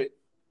down to it,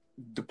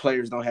 the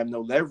players don't have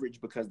no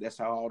leverage because that's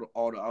how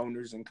all the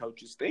owners and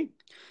coaches think.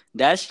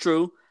 That's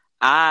true.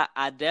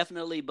 I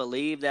definitely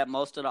believe that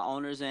most of the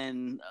owners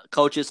and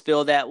coaches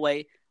feel that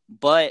way.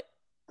 But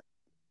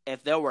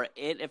if there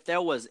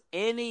was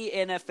any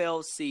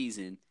NFL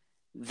season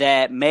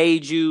that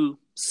made you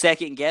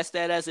second guess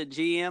that as a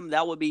GM,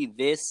 that would be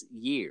this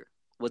year.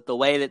 With the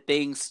way that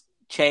things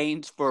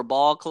changed for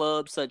ball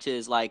clubs such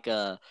as like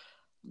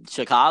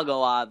Chicago,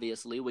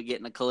 obviously, with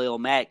getting a Khalil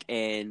Mack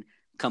and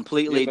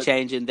completely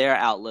changing their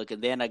outlook,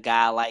 and then a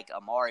guy like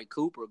Amari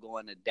Cooper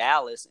going to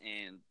Dallas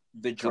and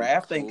the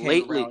draft ain't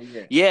came around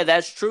yet. Yeah,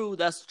 that's true.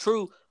 That's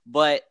true.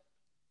 But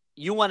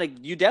you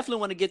definitely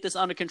want to get this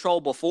under control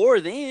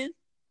before then.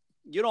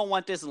 You don't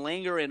want this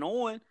lingering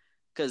on,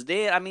 because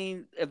then, I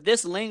mean, if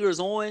this lingers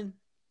on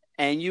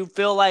and you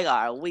feel like,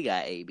 all right, we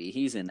got AB,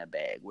 he's in the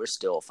bag, we're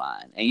still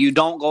fine, and you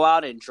don't go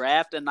out and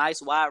draft a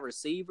nice wide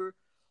receiver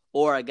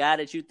or a guy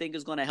that you think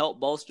is going to help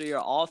bolster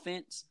your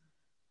offense,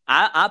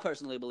 I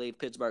personally believe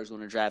Pittsburgh's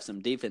going to draft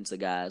some defensive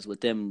guys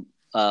with them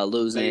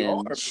losing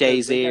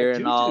Shazier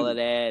and all of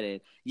that.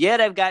 And yeah,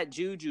 they've got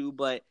Juju,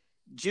 but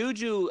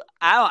Juju,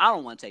 I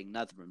don't want to take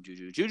nothing from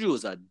Juju. Juju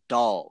is a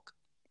dog.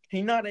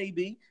 He's not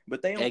AB,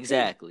 but they don't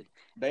care.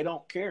 They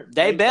don't care.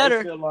 They better.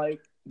 They feel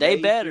like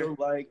feel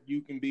like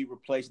you can be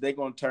replaced. They're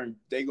gonna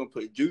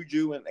put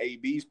Juju in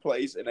AB's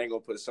place, and they're gonna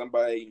put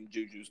somebody in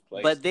Juju's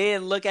place. But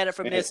then look at it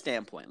from this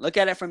standpoint.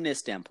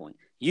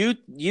 You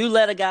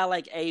let a guy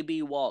like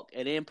AB walk,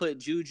 and then put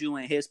Juju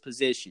in his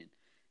position.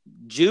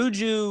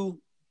 Juju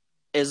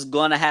is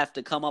gonna have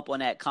to come up on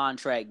that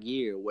contract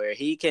year where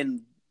he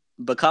can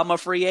become a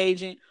free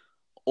agent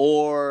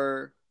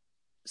or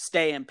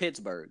stay in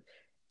Pittsburgh.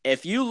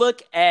 If you're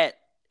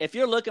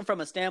looking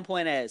from a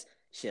standpoint as,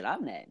 shit,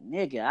 I'm that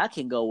nigga, I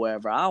can go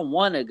wherever I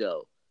want to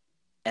go,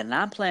 and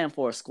I'm playing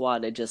for a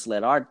squad that just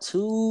let our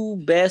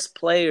 2 best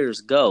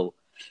players go,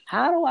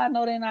 how do I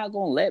know they're not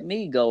going to let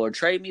me go or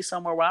trade me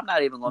somewhere where I'm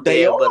not even going to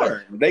be able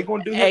to? They're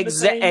going to do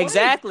it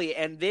exactly.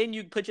 And then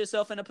you put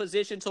yourself in a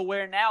position to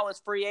where now it's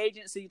free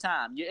agency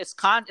time. It's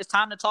time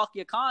to talk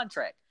your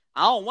contract.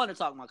 I don't want to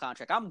talk my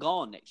contract. I'm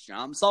gone next year.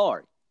 I'm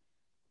sorry.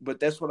 But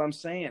that's what I'm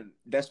saying.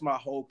 That's my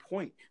whole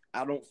point.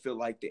 I don't feel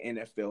like the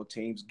NFL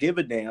teams give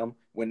a damn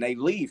when they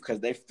leave because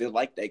they feel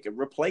like they can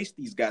replace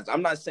these guys.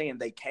 I'm not saying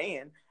they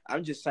can.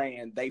 I'm just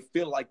saying they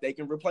feel like they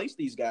can replace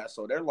these guys.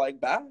 So they're like,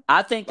 bye.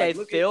 I think they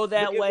feel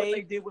that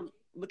way.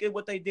 Look at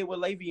what they did with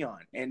Le'Veon.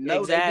 And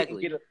no,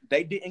 exactly.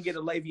 They didn't get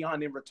a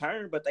Le'Veon in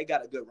return, but they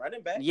got a good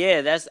running back.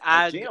 Yeah,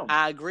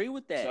 I agree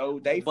with that. So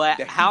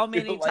how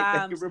many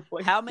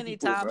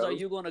times are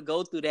you going to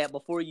go through that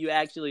before you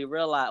actually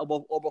realize,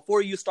 or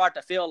before you start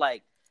to feel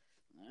like,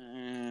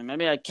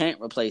 maybe I can't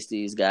replace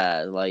these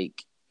guys?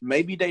 Like,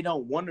 maybe they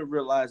don't want to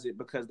realize it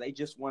because they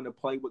just want to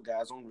play with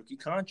guys on rookie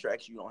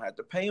contracts. You don't have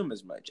to pay them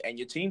as much, and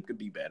your team could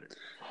be better.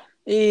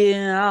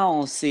 Yeah, I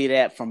don't see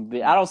that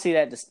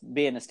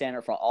being the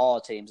standard for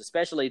all teams,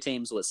 especially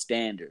teams with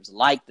standards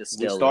like the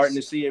Steelers. We're starting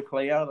to see it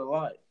play out a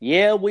lot.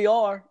 Yeah, we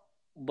are.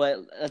 But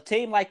a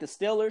team like the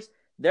Steelers,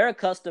 they're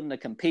accustomed to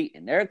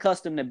competing. They're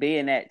accustomed to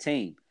being that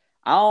team.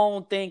 I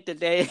don't think that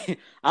they're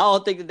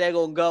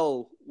gonna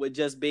go with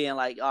just being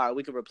like, all right,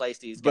 we can replace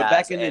these guys. But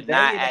back in the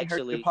day, it didn't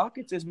hurt the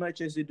pockets as much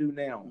as it do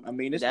now. I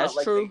mean, it's not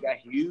like they got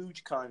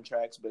huge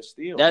contracts, but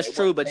still. That's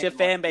true, but your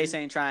fan base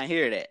ain't trying to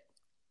hear that.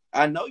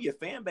 I know your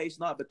fan base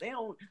not, but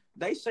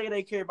they say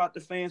they care about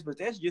the fans, but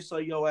that's just so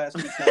your ass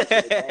keep coming to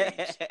the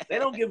games. They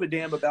don't give a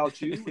damn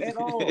about you at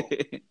all.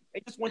 They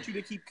just want you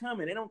to keep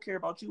coming. They don't care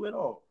about you at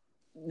all.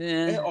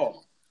 Yeah. At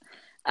all.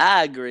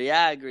 I agree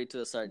to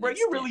a certain extent.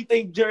 You really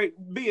think Jerry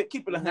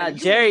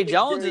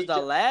Jones is the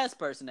last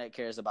person that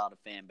cares about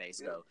a fan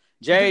base, though.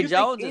 Jerry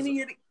Jones is...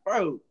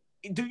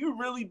 do you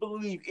really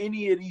believe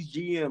any of these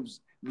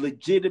GMs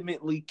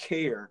legitimately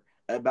care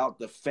about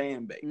the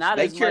fan base?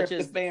 They care if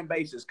the fan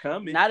base is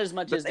coming. Not as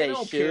much as they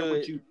should. Care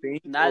what you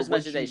think. Not as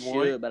much as they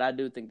should, but I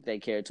do think they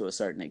care to a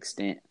certain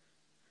extent.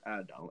 I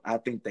don't. I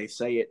think they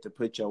say it to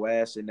put your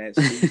ass in that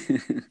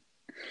seat.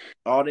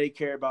 All they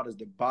care about is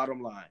the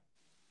bottom line.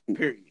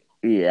 Period.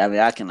 Yeah, I mean,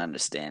 I can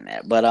understand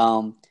that. But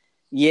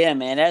yeah,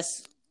 man,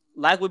 that's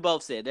like we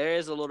both said, there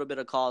is a little bit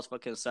of cause for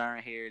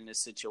concern here in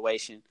this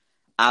situation.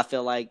 I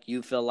feel like,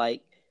 you feel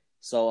like.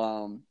 So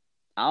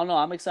I don't know.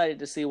 I'm excited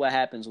to see what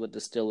happens with the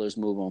Steelers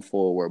moving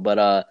forward.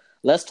 But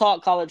let's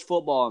talk college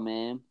football,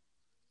 man.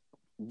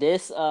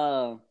 This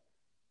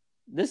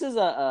this is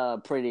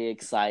a pretty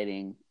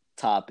exciting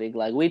topic.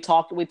 Like we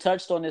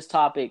touched on this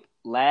topic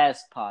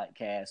last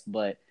podcast,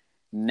 but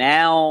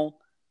now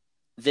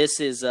this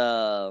is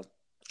I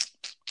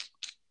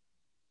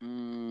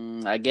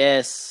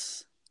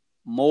guess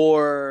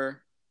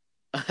more.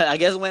 I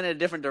guess went in a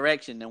different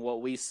direction than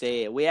what we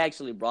said. We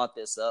actually brought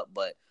this up,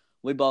 but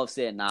we both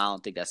said, "Nah, I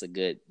don't think that's a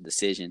good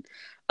decision."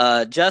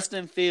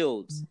 Justin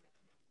Fields,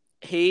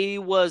 he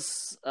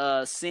was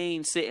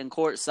seen sitting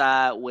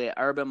courtside with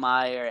Urban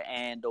Meyer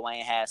and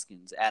Dwayne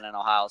Haskins at an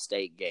Ohio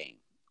State game.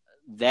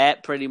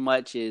 That pretty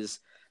much is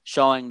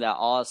showing that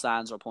all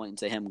signs are pointing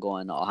to him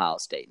going to Ohio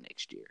State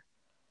next year.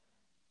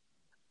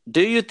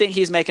 Do you think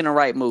he's making the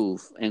right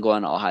move and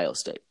going to Ohio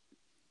State?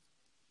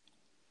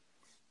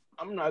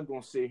 I'm not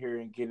going to sit here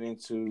and get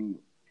into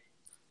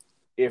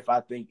if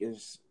I think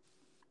it's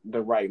the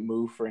right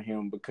move for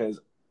him because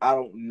I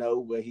don't know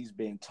what he's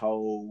been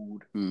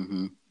told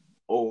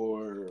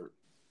or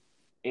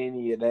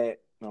any of that.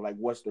 You know, like,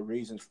 what's the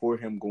reasons for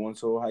him going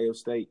to Ohio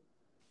State?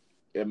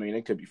 I mean,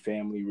 it could be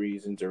family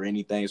reasons or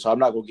anything. So I'm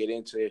not going to get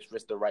into if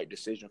it's the right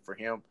decision for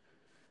him.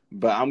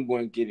 But I'm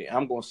going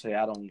to say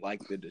I don't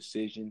like the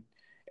decision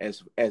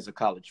as a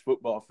college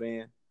football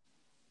fan.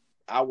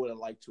 I would have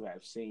liked to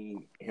have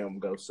seen him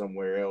go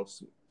somewhere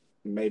else,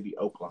 maybe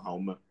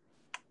Oklahoma,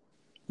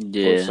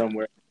 or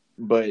somewhere.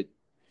 But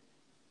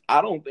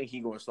I don't think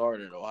he's going to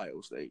start at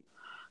Ohio State.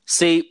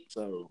 See,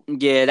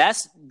 yeah,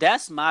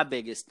 that's my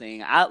biggest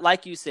thing.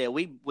 Like you said,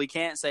 we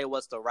can't say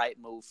what's the right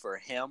move for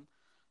him,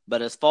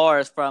 but as far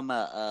as from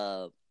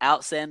a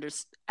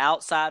outsider's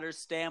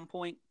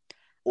standpoint,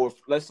 or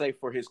let's say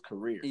for his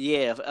career.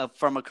 Yeah,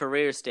 from a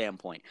career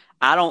standpoint.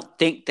 I don't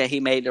think that he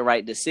made the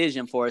right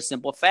decision for a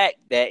simple fact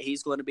that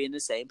he's going to be in the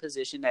same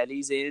position that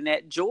he's in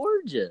at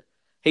Georgia.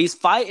 He's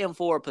fighting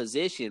for a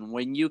position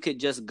when you could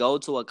just go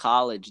to a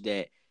college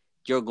that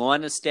you're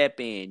going to step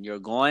in, you're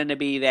going to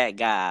be that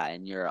guy,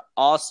 and you're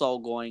also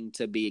going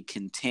to be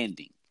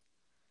contending.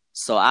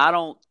 So I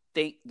don't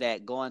think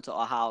that going to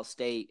Ohio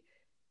State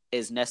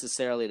is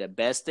necessarily the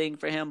best thing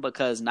for him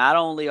because not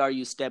only are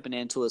you stepping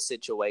into a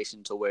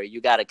situation to where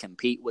you got to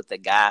compete with the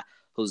guy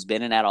who's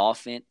been in that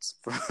offense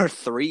for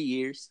 3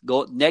 years.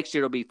 Next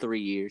year it'll be 3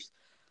 years.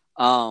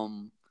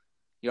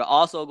 You're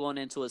also going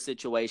into a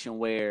situation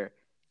where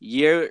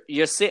you're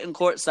sitting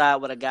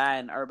courtside with a guy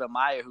in Urban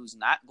Meyer who's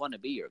not going to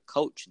be your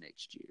coach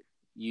next year.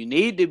 You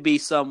need to be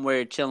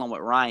somewhere chilling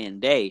with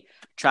Ryan Day,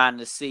 trying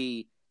to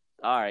see,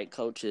 all right,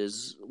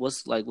 coaches,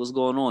 what's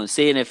going on,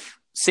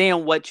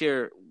 seeing what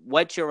your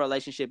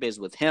relationship is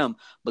with him,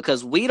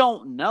 because we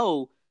don't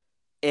know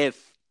if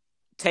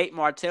Tate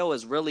Martell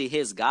is really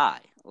his guy.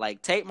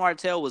 Like, Tate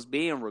Martell was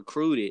being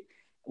recruited.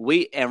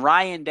 And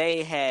Ryan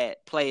Day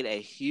had played a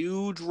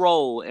huge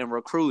role in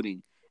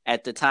recruiting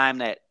at the time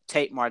that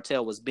Tate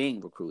Martell was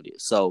being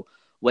recruited. So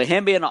with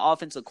him being an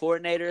offensive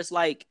coordinator, it's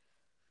like,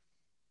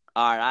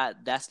 all right,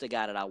 that's the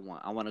guy that I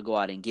want. I want to go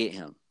out and get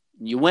him.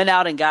 You went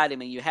out and got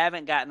him, and you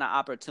haven't gotten the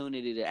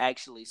opportunity to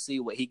actually see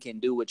what he can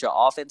do with your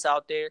offense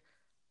out there.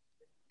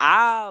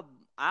 I'm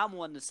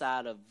on the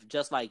side of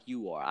just like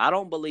you are. I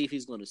don't believe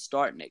he's going to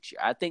start next year.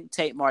 I think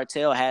Tate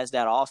Martell has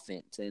that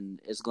offense and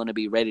is going to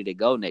be ready to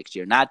go next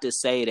year. Not to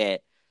say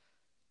that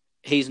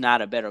he's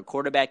not a better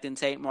quarterback than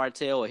Tate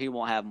Martell or he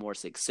won't have more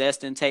success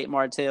than Tate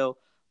Martell,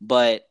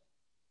 but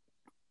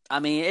I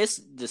mean,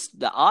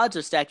 the odds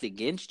are stacked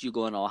against you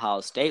going to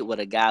Ohio State with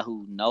a guy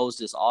who knows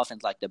this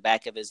offense like the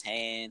back of his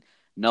hand,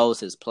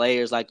 knows his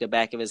players like the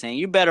back of his hand.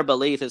 You better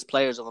believe his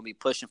players are going to be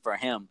pushing for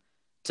him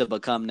to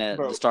become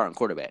the starting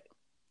quarterback.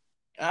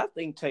 I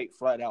think Tate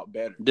flat out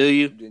better. Do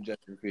you? Than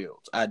Justin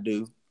Fields. I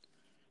do.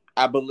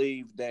 I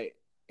believe that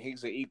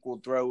he's an equal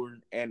thrower,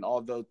 and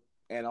although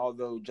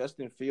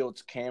Justin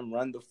Fields can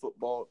run the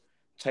football,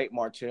 Tate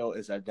Martell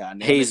is a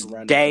dynamic runner. He's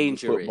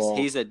dangerous.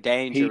 He's a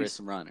dangerous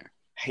runner.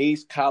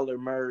 He's Kyler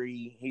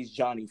Murray. He's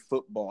Johnny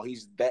Football.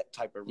 He's that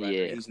type of runner.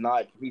 Yeah. He's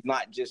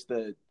not just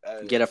a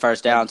get a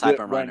first down type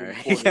of runner.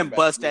 He can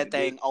bust that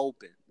thing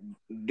open.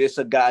 This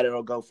a guy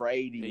that'll go for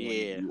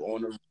 80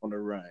 on the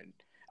run.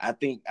 I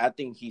think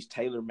he's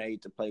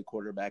tailor-made to play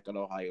quarterback at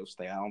Ohio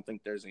State. I don't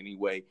think there's any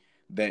way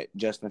that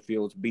Justin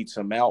Fields beats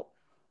him out.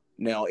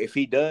 Now, if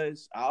he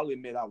does, I'll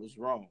admit I was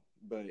wrong,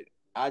 but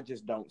I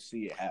just don't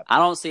see it happen. I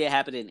don't see it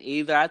happening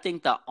either. I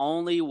think the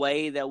only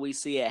way that we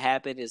see it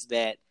happen is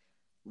that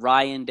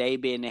Ryan Day,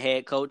 being the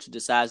head coach,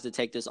 decides to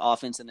take this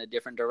offense in a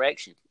different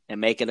direction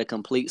and make it a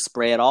complete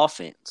spread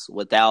offense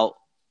without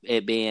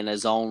it being a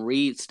zone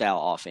read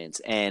style offense.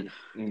 And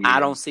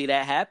I don't see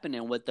that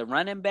happening with the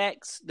running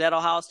backs that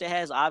Ohio State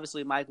has.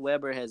 Obviously, Mike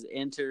Weber has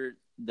entered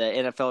the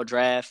NFL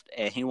draft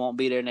and he won't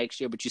be there next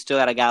year, but you still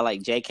got a guy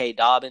like J.K.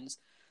 Dobbins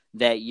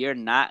that you're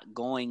not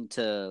going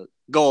to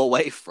go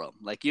away from.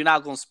 Like, you're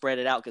not going to spread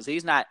it out because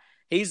he's not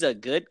he's a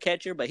good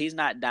catcher, but he's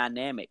not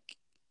dynamic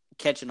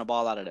catching the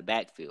ball out of the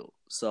backfield.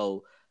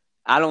 So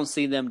I don't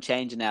see them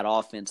changing that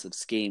offensive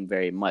scheme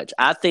very much.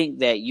 I think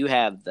that you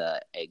have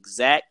the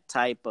exact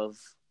type of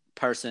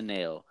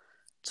personnel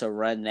to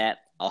run that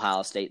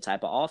Ohio State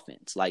type of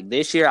offense. Like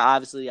this year,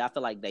 obviously, I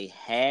feel like they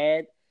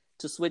had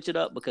to switch it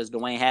up because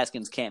Dwayne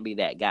Haskins can't be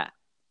that guy.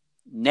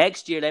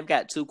 Next year, they've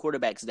got two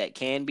quarterbacks that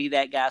can be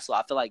that guy, so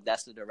I feel like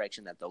that's the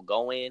direction that they'll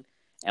go in.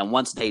 And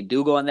once they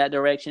do go in that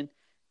direction,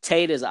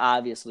 Tate is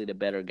obviously the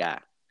better guy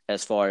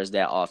as far as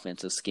that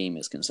offensive scheme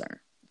is concerned.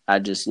 I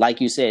just,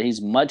 like you said,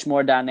 he's much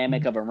more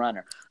dynamic of a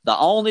runner. The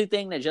only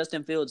thing that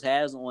Justin Fields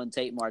has on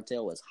Tate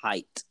Martell is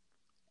height.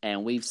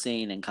 And we've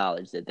seen in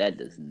college that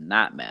does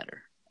not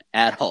matter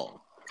at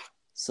all.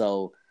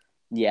 So,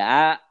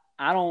 yeah,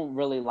 I don't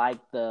really like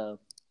the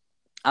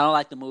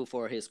move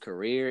for his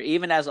career.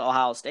 Even as an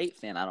Ohio State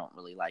fan, I don't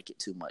really like it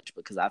too much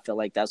because I feel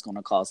like that's going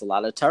to cause a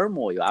lot of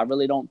turmoil. I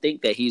really don't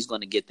think that he's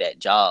going to get that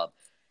job.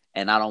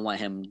 And I don't want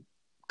him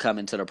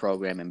coming to the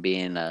program and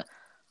being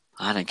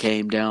I done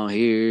came down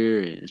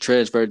here and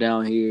transferred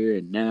down here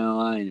and now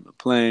I ain't even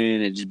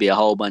playing. It just be a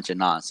whole bunch of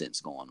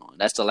nonsense going on.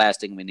 That's the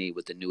last thing we need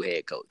with the new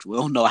head coach. We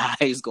don't know how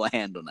he's going to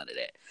handle none of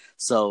that.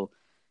 So,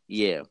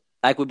 yeah,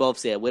 like we both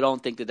said, we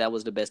don't think that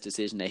was the best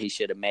decision that he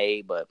should have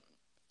made, but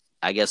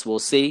I guess we'll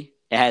see.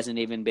 It hasn't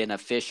even been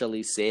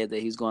officially said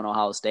that he's going to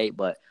Ohio State,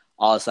 but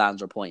all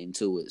signs are pointing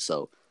to it.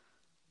 So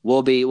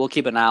we'll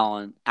keep an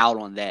eye out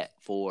on that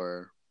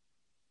for,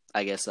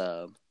 I guess,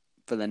 for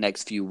the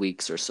next few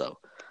weeks or so.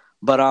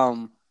 But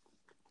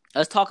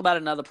let's talk about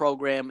another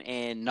program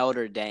in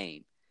Notre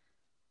Dame.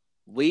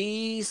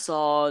 We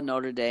saw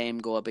Notre Dame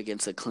go up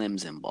against a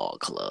Clemson ball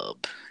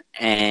club.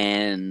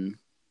 And,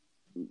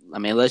 I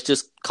mean, let's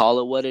just call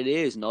it what it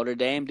is. Notre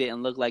Dame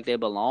didn't look like they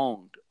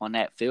belonged on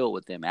that field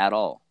with them at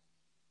all.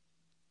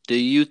 Do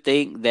you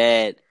think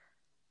that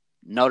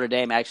Notre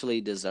Dame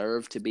actually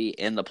deserved to be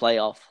in the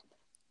playoff?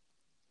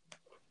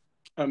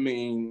 I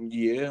mean,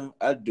 yeah,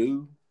 I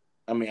do.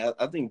 I mean,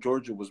 I think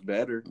Georgia was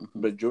better,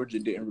 but Georgia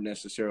didn't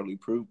necessarily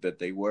prove that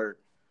they were.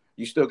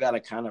 You still got to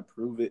kind of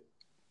prove it.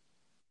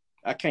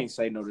 I can't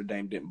say Notre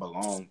Dame didn't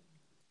belong.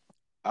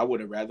 I would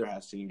have rather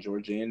have seen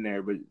Georgia in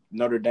there, but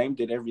Notre Dame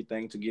did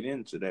everything to get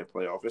into that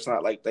playoff. It's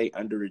not like they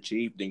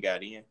underachieved and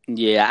got in.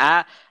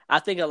 Yeah, I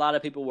think a lot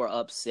of people were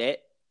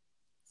upset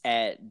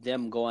at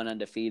them going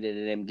undefeated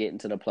and them getting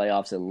to the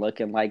playoffs and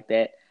looking like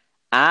that.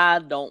 I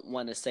don't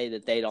want to say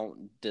that they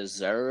don't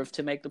deserve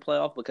to make the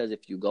playoff because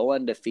if you go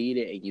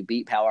undefeated and you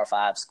beat Power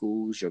 5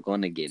 schools, you're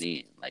going to get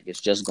in. Like,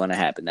 it's just going to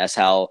happen. That's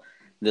how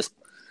this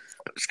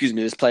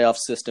playoff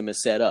system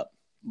is set up.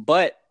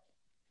 But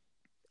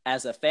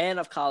as a fan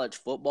of college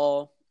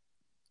football,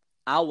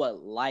 I would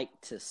like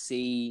to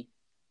see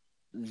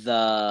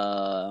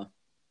the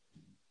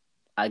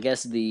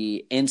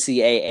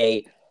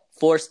NCAA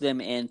force them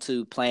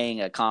into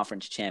playing a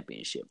conference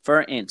championship.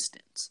 For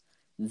instance,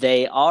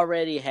 they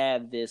already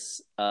have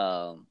this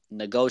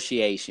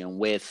negotiation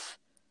with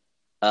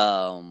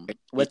the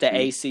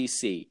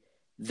ACC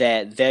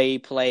that they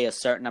play a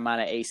certain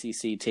amount of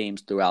ACC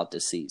teams throughout the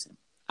season.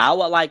 I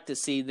would like to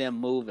see them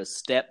move a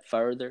step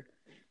further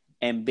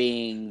and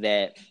being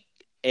that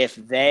if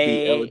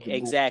they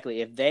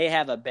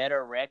have a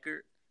better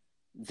record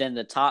than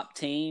the top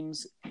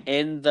teams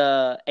in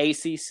the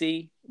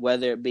ACC,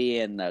 whether it be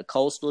in the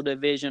Coastal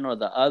Division or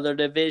the other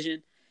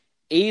division,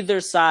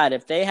 either side,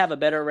 if they have a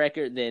better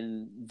record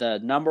than the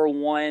number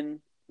one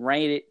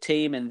rated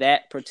team in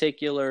that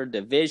particular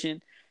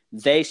division,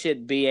 they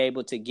should be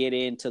able to get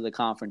into the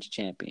conference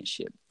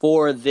championship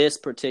for this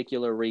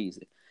particular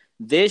reason.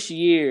 This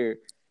year,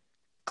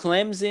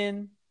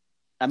 Clemson,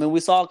 we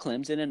saw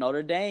Clemson and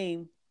Notre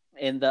Dame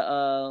in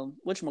the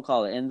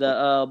in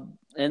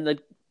the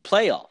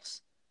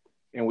playoffs.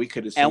 And we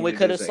could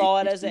have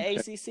saw it as an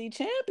ACC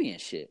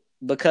championship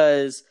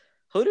because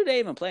who did they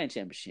even play in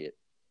championship?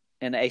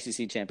 In the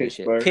ACC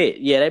championship? Pittsburgh. Pitt.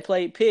 Yeah, they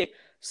played Pitt.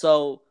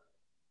 So,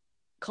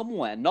 come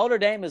on. Notre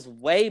Dame is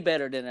way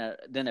better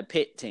than a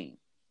Pitt team.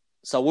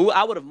 So,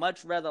 I would have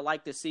much rather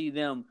liked to see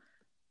them,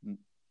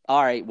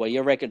 all right, well,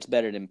 your record's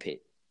better than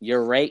Pitt.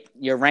 You're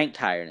ranked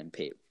higher than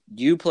Pitt.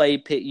 You play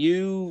Pitt.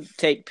 You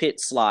take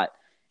Pitt's slot,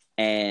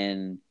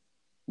 and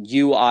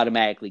you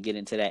automatically get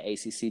into that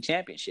ACC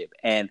championship.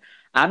 And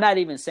I'm not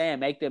even saying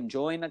make them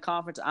join the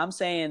conference. I'm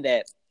saying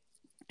that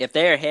if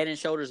they're head and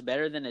shoulders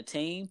better than a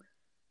team,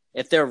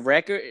 if their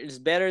record is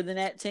better than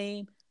that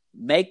team,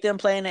 make them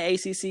play in the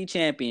ACC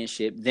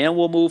championship. Then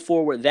we'll move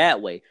forward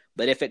that way.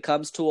 But if it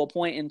comes to a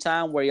point in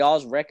time where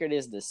y'all's record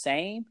is the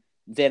same,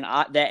 then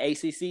that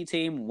ACC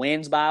team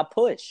wins by a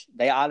push.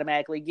 They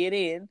automatically get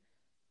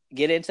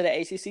into the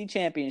ACC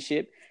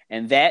championship,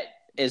 and that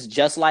is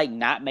just like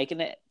not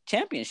making a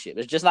championship.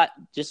 It's just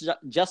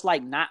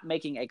like not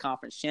making a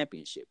conference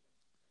championship.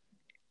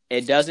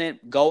 It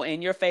doesn't go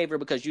in your favor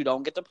because you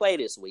don't get to play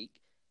this week.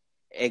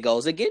 It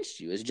goes against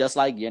you. It's just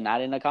like you're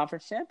not in a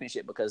conference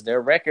championship because their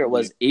record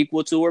was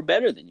equal to or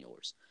better than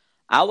yours.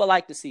 I would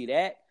like to see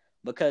that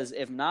because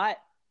if not,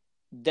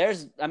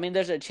 there's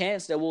a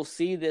chance that we'll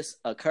see this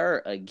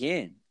occur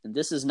again. And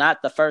this is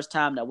not the first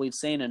time that we've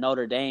seen a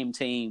Notre Dame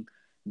team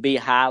be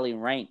highly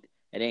ranked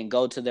and then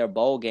go to their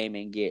bowl game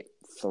and get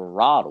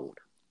throttled.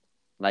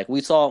 Like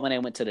we saw it when they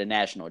went to the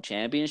national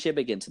championship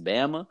against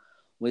Bama.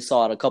 We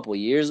saw it a couple of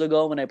years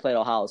ago when they played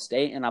Ohio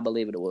State, and I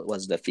believe it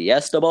was the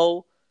Fiesta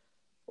Bowl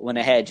when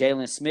they had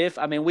Jalen Smith.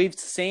 I mean, we've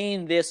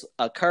seen this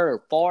occur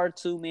far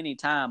too many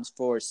times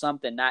for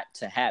something not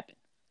to happen.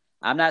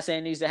 I'm not saying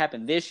it needs to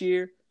happen this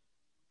year,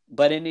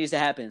 but it needs to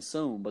happen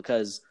soon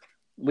because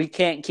we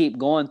can't keep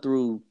going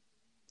through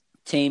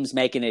teams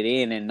making it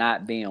in and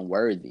not being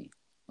worthy.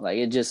 Like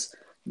it just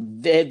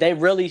they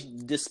really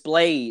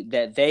displayed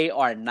that they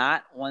are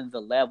not on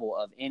the level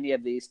of any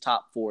of these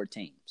top 4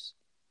 teams.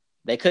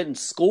 They couldn't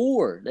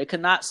score. They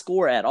could not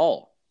score at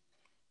all.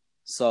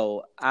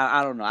 So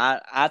I don't know.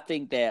 I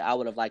think that I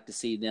would have liked to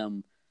see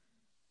them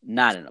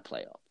not in a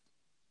playoff.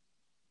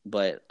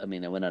 But I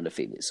mean, they went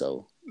undefeated,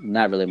 so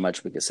not really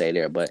much we could say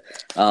there. But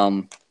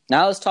now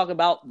let's talk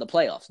about the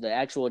playoffs, the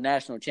actual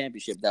national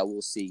championship that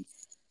we'll see.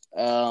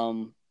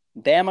 Bama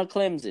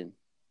Clemson.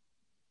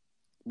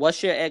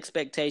 What's your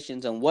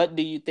expectations, and what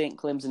do you think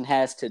Clemson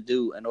has to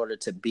do in order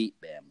to beat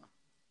Bama?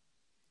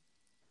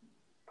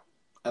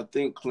 I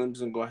think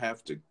Clemson gonna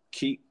have to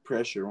keep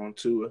pressure on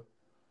Tua,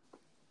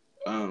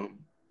 and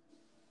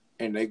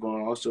they're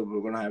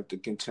gonna have to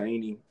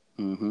contain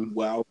him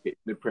while getting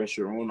the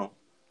pressure on him.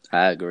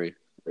 I agree.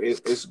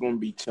 It's gonna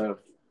be tough.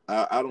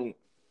 I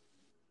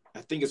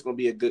think it's gonna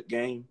be a good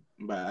game,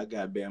 but I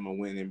got Bama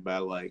winning by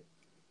like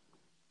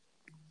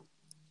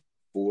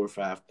 4 or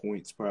 5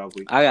 points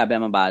probably. I got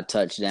Bama by a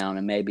touchdown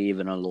and maybe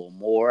even a little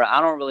more.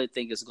 I don't really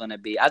think it's going to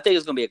be – I think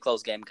it's going to be a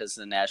close game because it's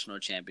a national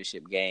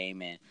championship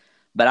game.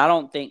 But I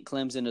don't think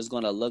Clemson is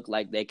going to look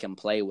like they can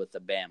play with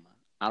the Bama.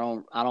 I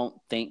don't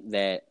think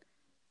that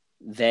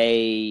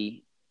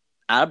they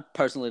 – I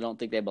personally don't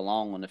think they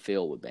belong on the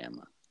field with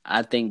Bama.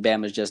 I think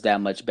Bama's just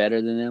that much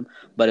better than them.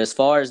 But as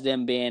far as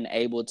them being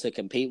able to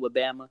compete with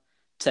Bama,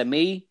 to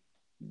me,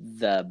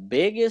 the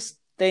biggest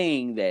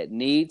thing that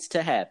needs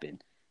to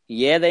happen –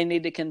 yeah, they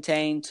need to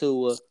contain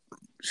Tua.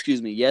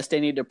 Yes,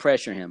 they need to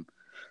pressure him.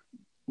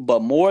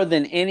 But more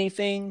than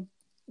anything,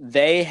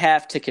 they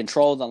have to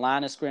control the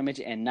line of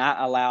scrimmage and not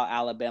allow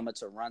Alabama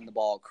to run the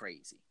ball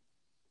crazy.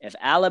 If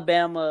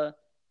Alabama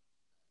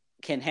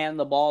can hand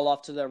the ball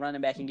off to their running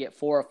back and get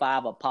 4 or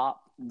 5 a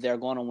pop, they're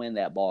going to win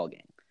that ball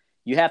game.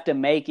 You have to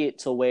make it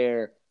to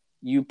where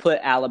you put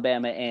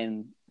Alabama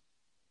in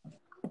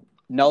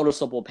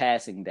noticeable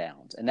passing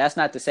downs. And that's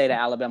not to say that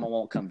Alabama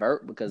won't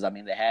convert because, I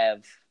mean, they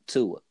have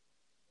Tua.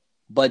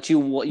 But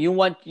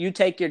you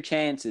take your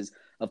chances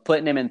of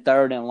putting them in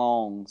 3rd and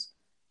longs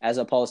as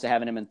opposed to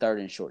having them in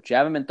 3rd and short. You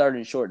have them in 3rd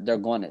and short, they're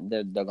going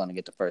to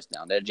get the first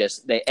down.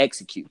 They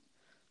execute.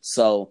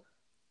 So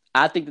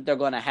I think that they're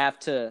going to have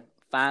to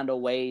find a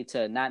way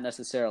to not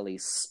necessarily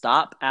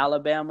stop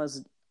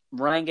Alabama's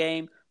run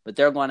game, but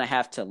they're going to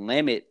have to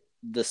limit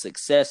the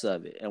success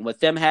of it. And with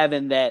them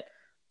having that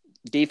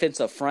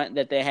defensive front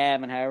that they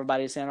have and how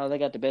everybody's saying, oh, they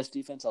got the best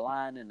defensive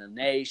line in the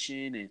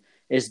nation and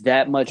it's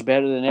that much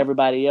better than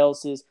everybody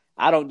else's.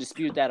 I don't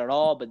dispute that at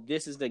all, but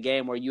this is the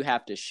game where you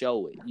have to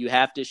show it. You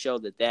have to show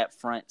that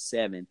front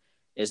 7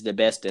 is the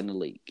best in the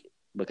league.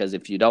 Because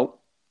if you don't,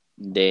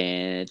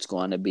 then it's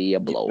going to be a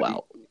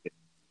blowout.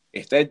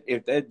 If that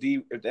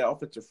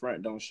offensive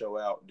front don't show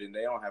out, then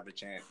they don't have a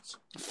chance.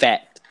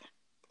 Fact.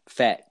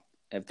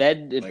 If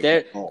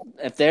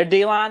their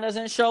D-line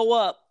doesn't show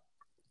up,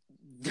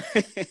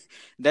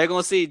 they're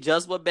gonna see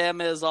just what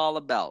Bama is all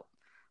about.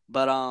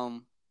 But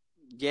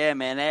yeah,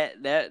 man,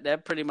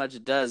 that pretty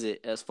much does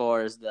it as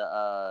far as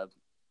the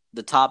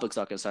topics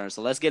are concerned.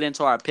 So let's get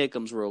into our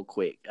pick'ems real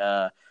quick.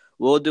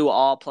 We'll do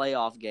all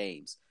playoff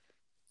games.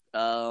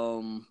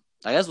 I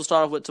guess we'll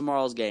start off with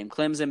tomorrow's game,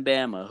 Clemson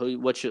Bama.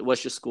 What's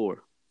your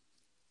score?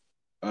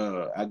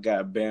 I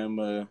got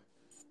Bama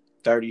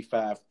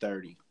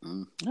 35-30.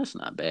 That's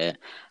not bad.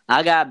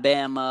 I got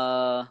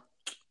Bama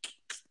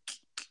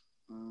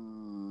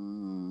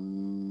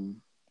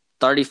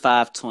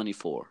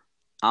 35-24.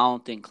 I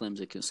don't think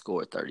Clemson can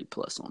score 30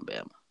 plus on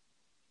Bama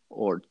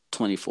or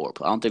 24.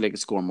 I don't think they can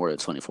score more than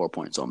 24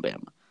 points on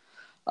Bama.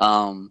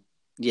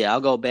 Yeah,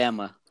 I'll go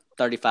Bama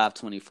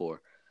 35-24.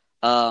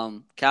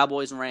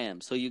 Cowboys and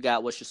Rams. Who you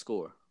got? What's your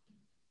score?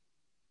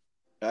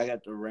 I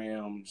got the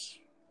Rams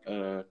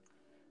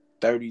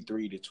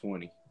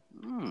 33-20.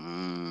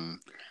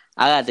 I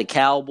got the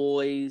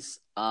Cowboys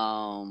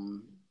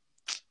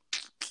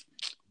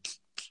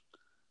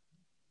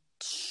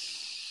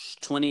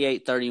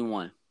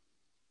 28-31.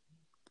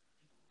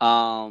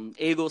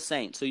 Eagles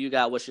Saints. So you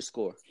got, what's your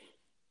score?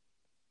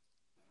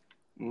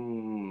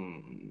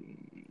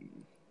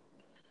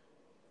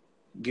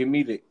 Give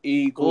me the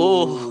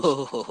Eagles.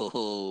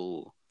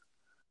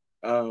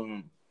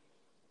 Oh.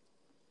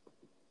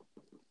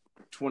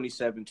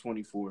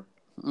 27-24.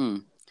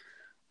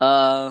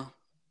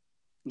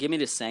 Give me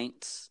the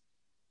Saints.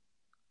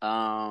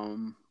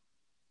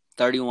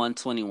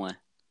 31-21.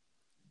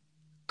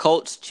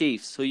 Colts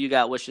Chiefs. Who you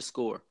got? What's your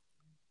score?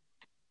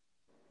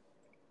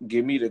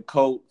 Give me the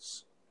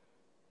Colts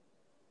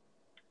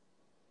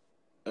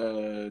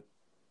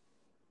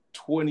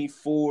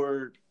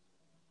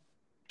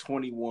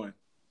 24-21.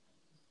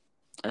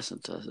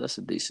 That's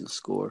a decent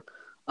score.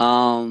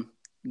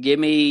 Give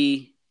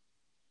me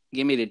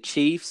the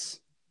Chiefs.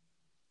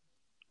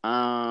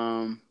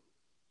 What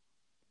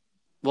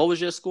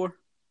was your score?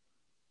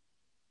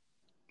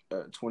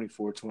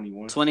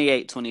 24-21.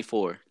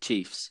 28-24,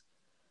 Chiefs.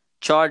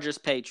 Chargers,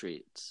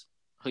 Patriots.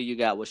 Who you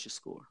got? What's your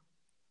score?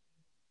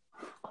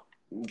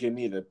 Give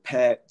me the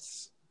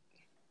Pats.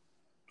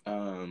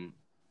 28-21.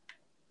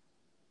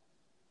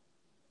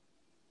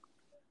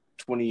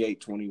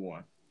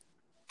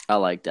 I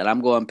like that.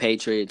 I'm going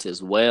Patriots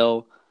as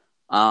well.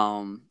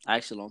 I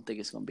actually don't think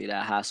it's going to be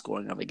that high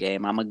scoring of a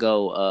game. I'm going to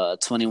go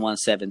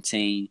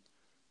 21-17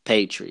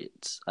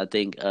 Patriots. I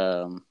think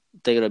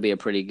it'll be a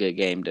pretty good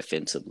game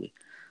defensively.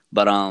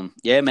 But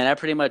yeah, man, that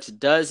pretty much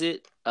does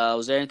it.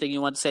 Was there anything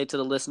you want to say to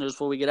the listeners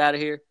before we get out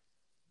of here?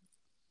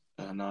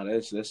 No,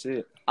 that's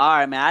it. All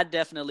right, man. I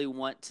definitely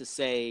want to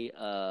say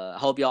I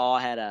hope y'all all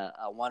had a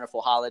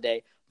wonderful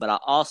holiday. But I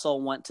also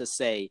want to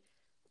say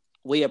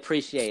we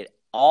appreciate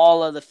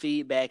all of the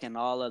feedback and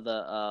all of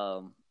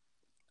the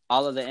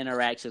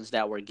interactions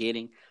that we're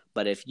getting.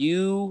 But if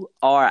you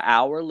are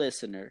our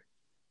listener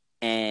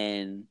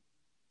and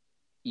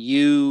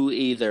you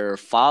either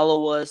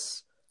follow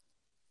us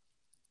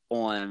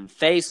on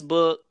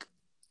Facebook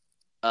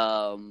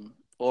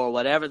or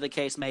whatever the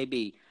case may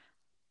be,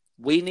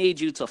 we need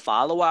you to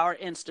follow our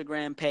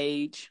Instagram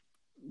page.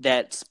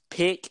 That's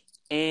Pick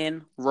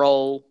and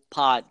Roll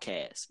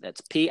Podcast.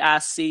 That's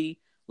PIC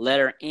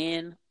letter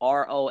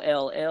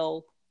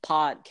NROLL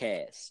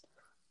Podcast.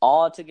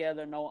 All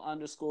together, no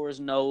underscores,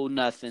 no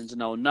nothings,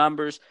 no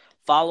numbers.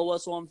 Follow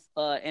us on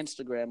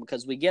Instagram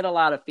because we get a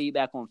lot of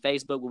feedback on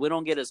Facebook, but we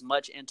don't get as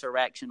much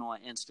interaction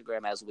on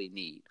Instagram as we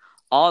need.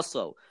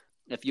 Also,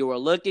 if you are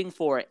looking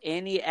for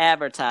any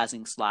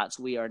advertising slots,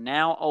 we are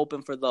now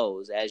open for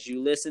those. As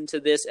you listen to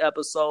this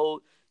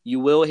episode, you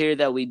will hear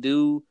that we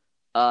do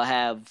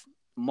have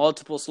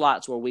multiple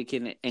slots where we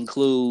can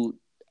include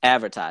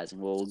advertising.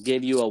 We'll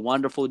give you a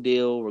wonderful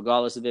deal,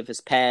 regardless of if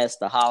it's past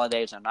the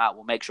holidays or not.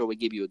 We'll make sure we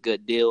give you a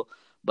good deal.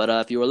 But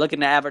if you were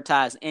looking to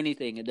advertise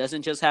anything, it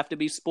doesn't just have to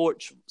be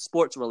sports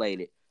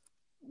related.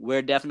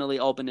 We're definitely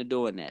open to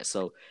doing that.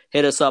 So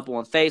hit us up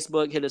on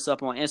Facebook, hit us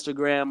up on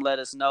Instagram, let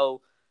us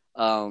know.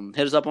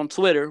 Hit us up on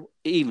Twitter,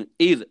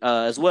 either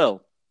as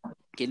well. You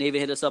can even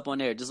hit us up on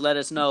there. Just let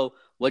us know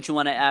what you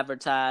want to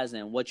advertise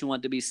and what you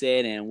want to be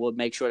said, and we'll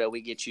make sure that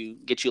we get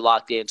you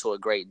locked into a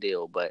great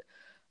deal. But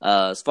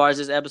as far as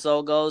this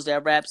episode goes,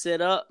 that wraps it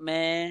up,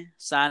 man.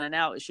 Signing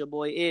out. It's your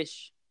boy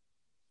Ish.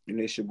 And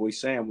it's your boy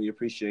Sam. We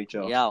appreciate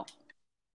y'all. Y'all.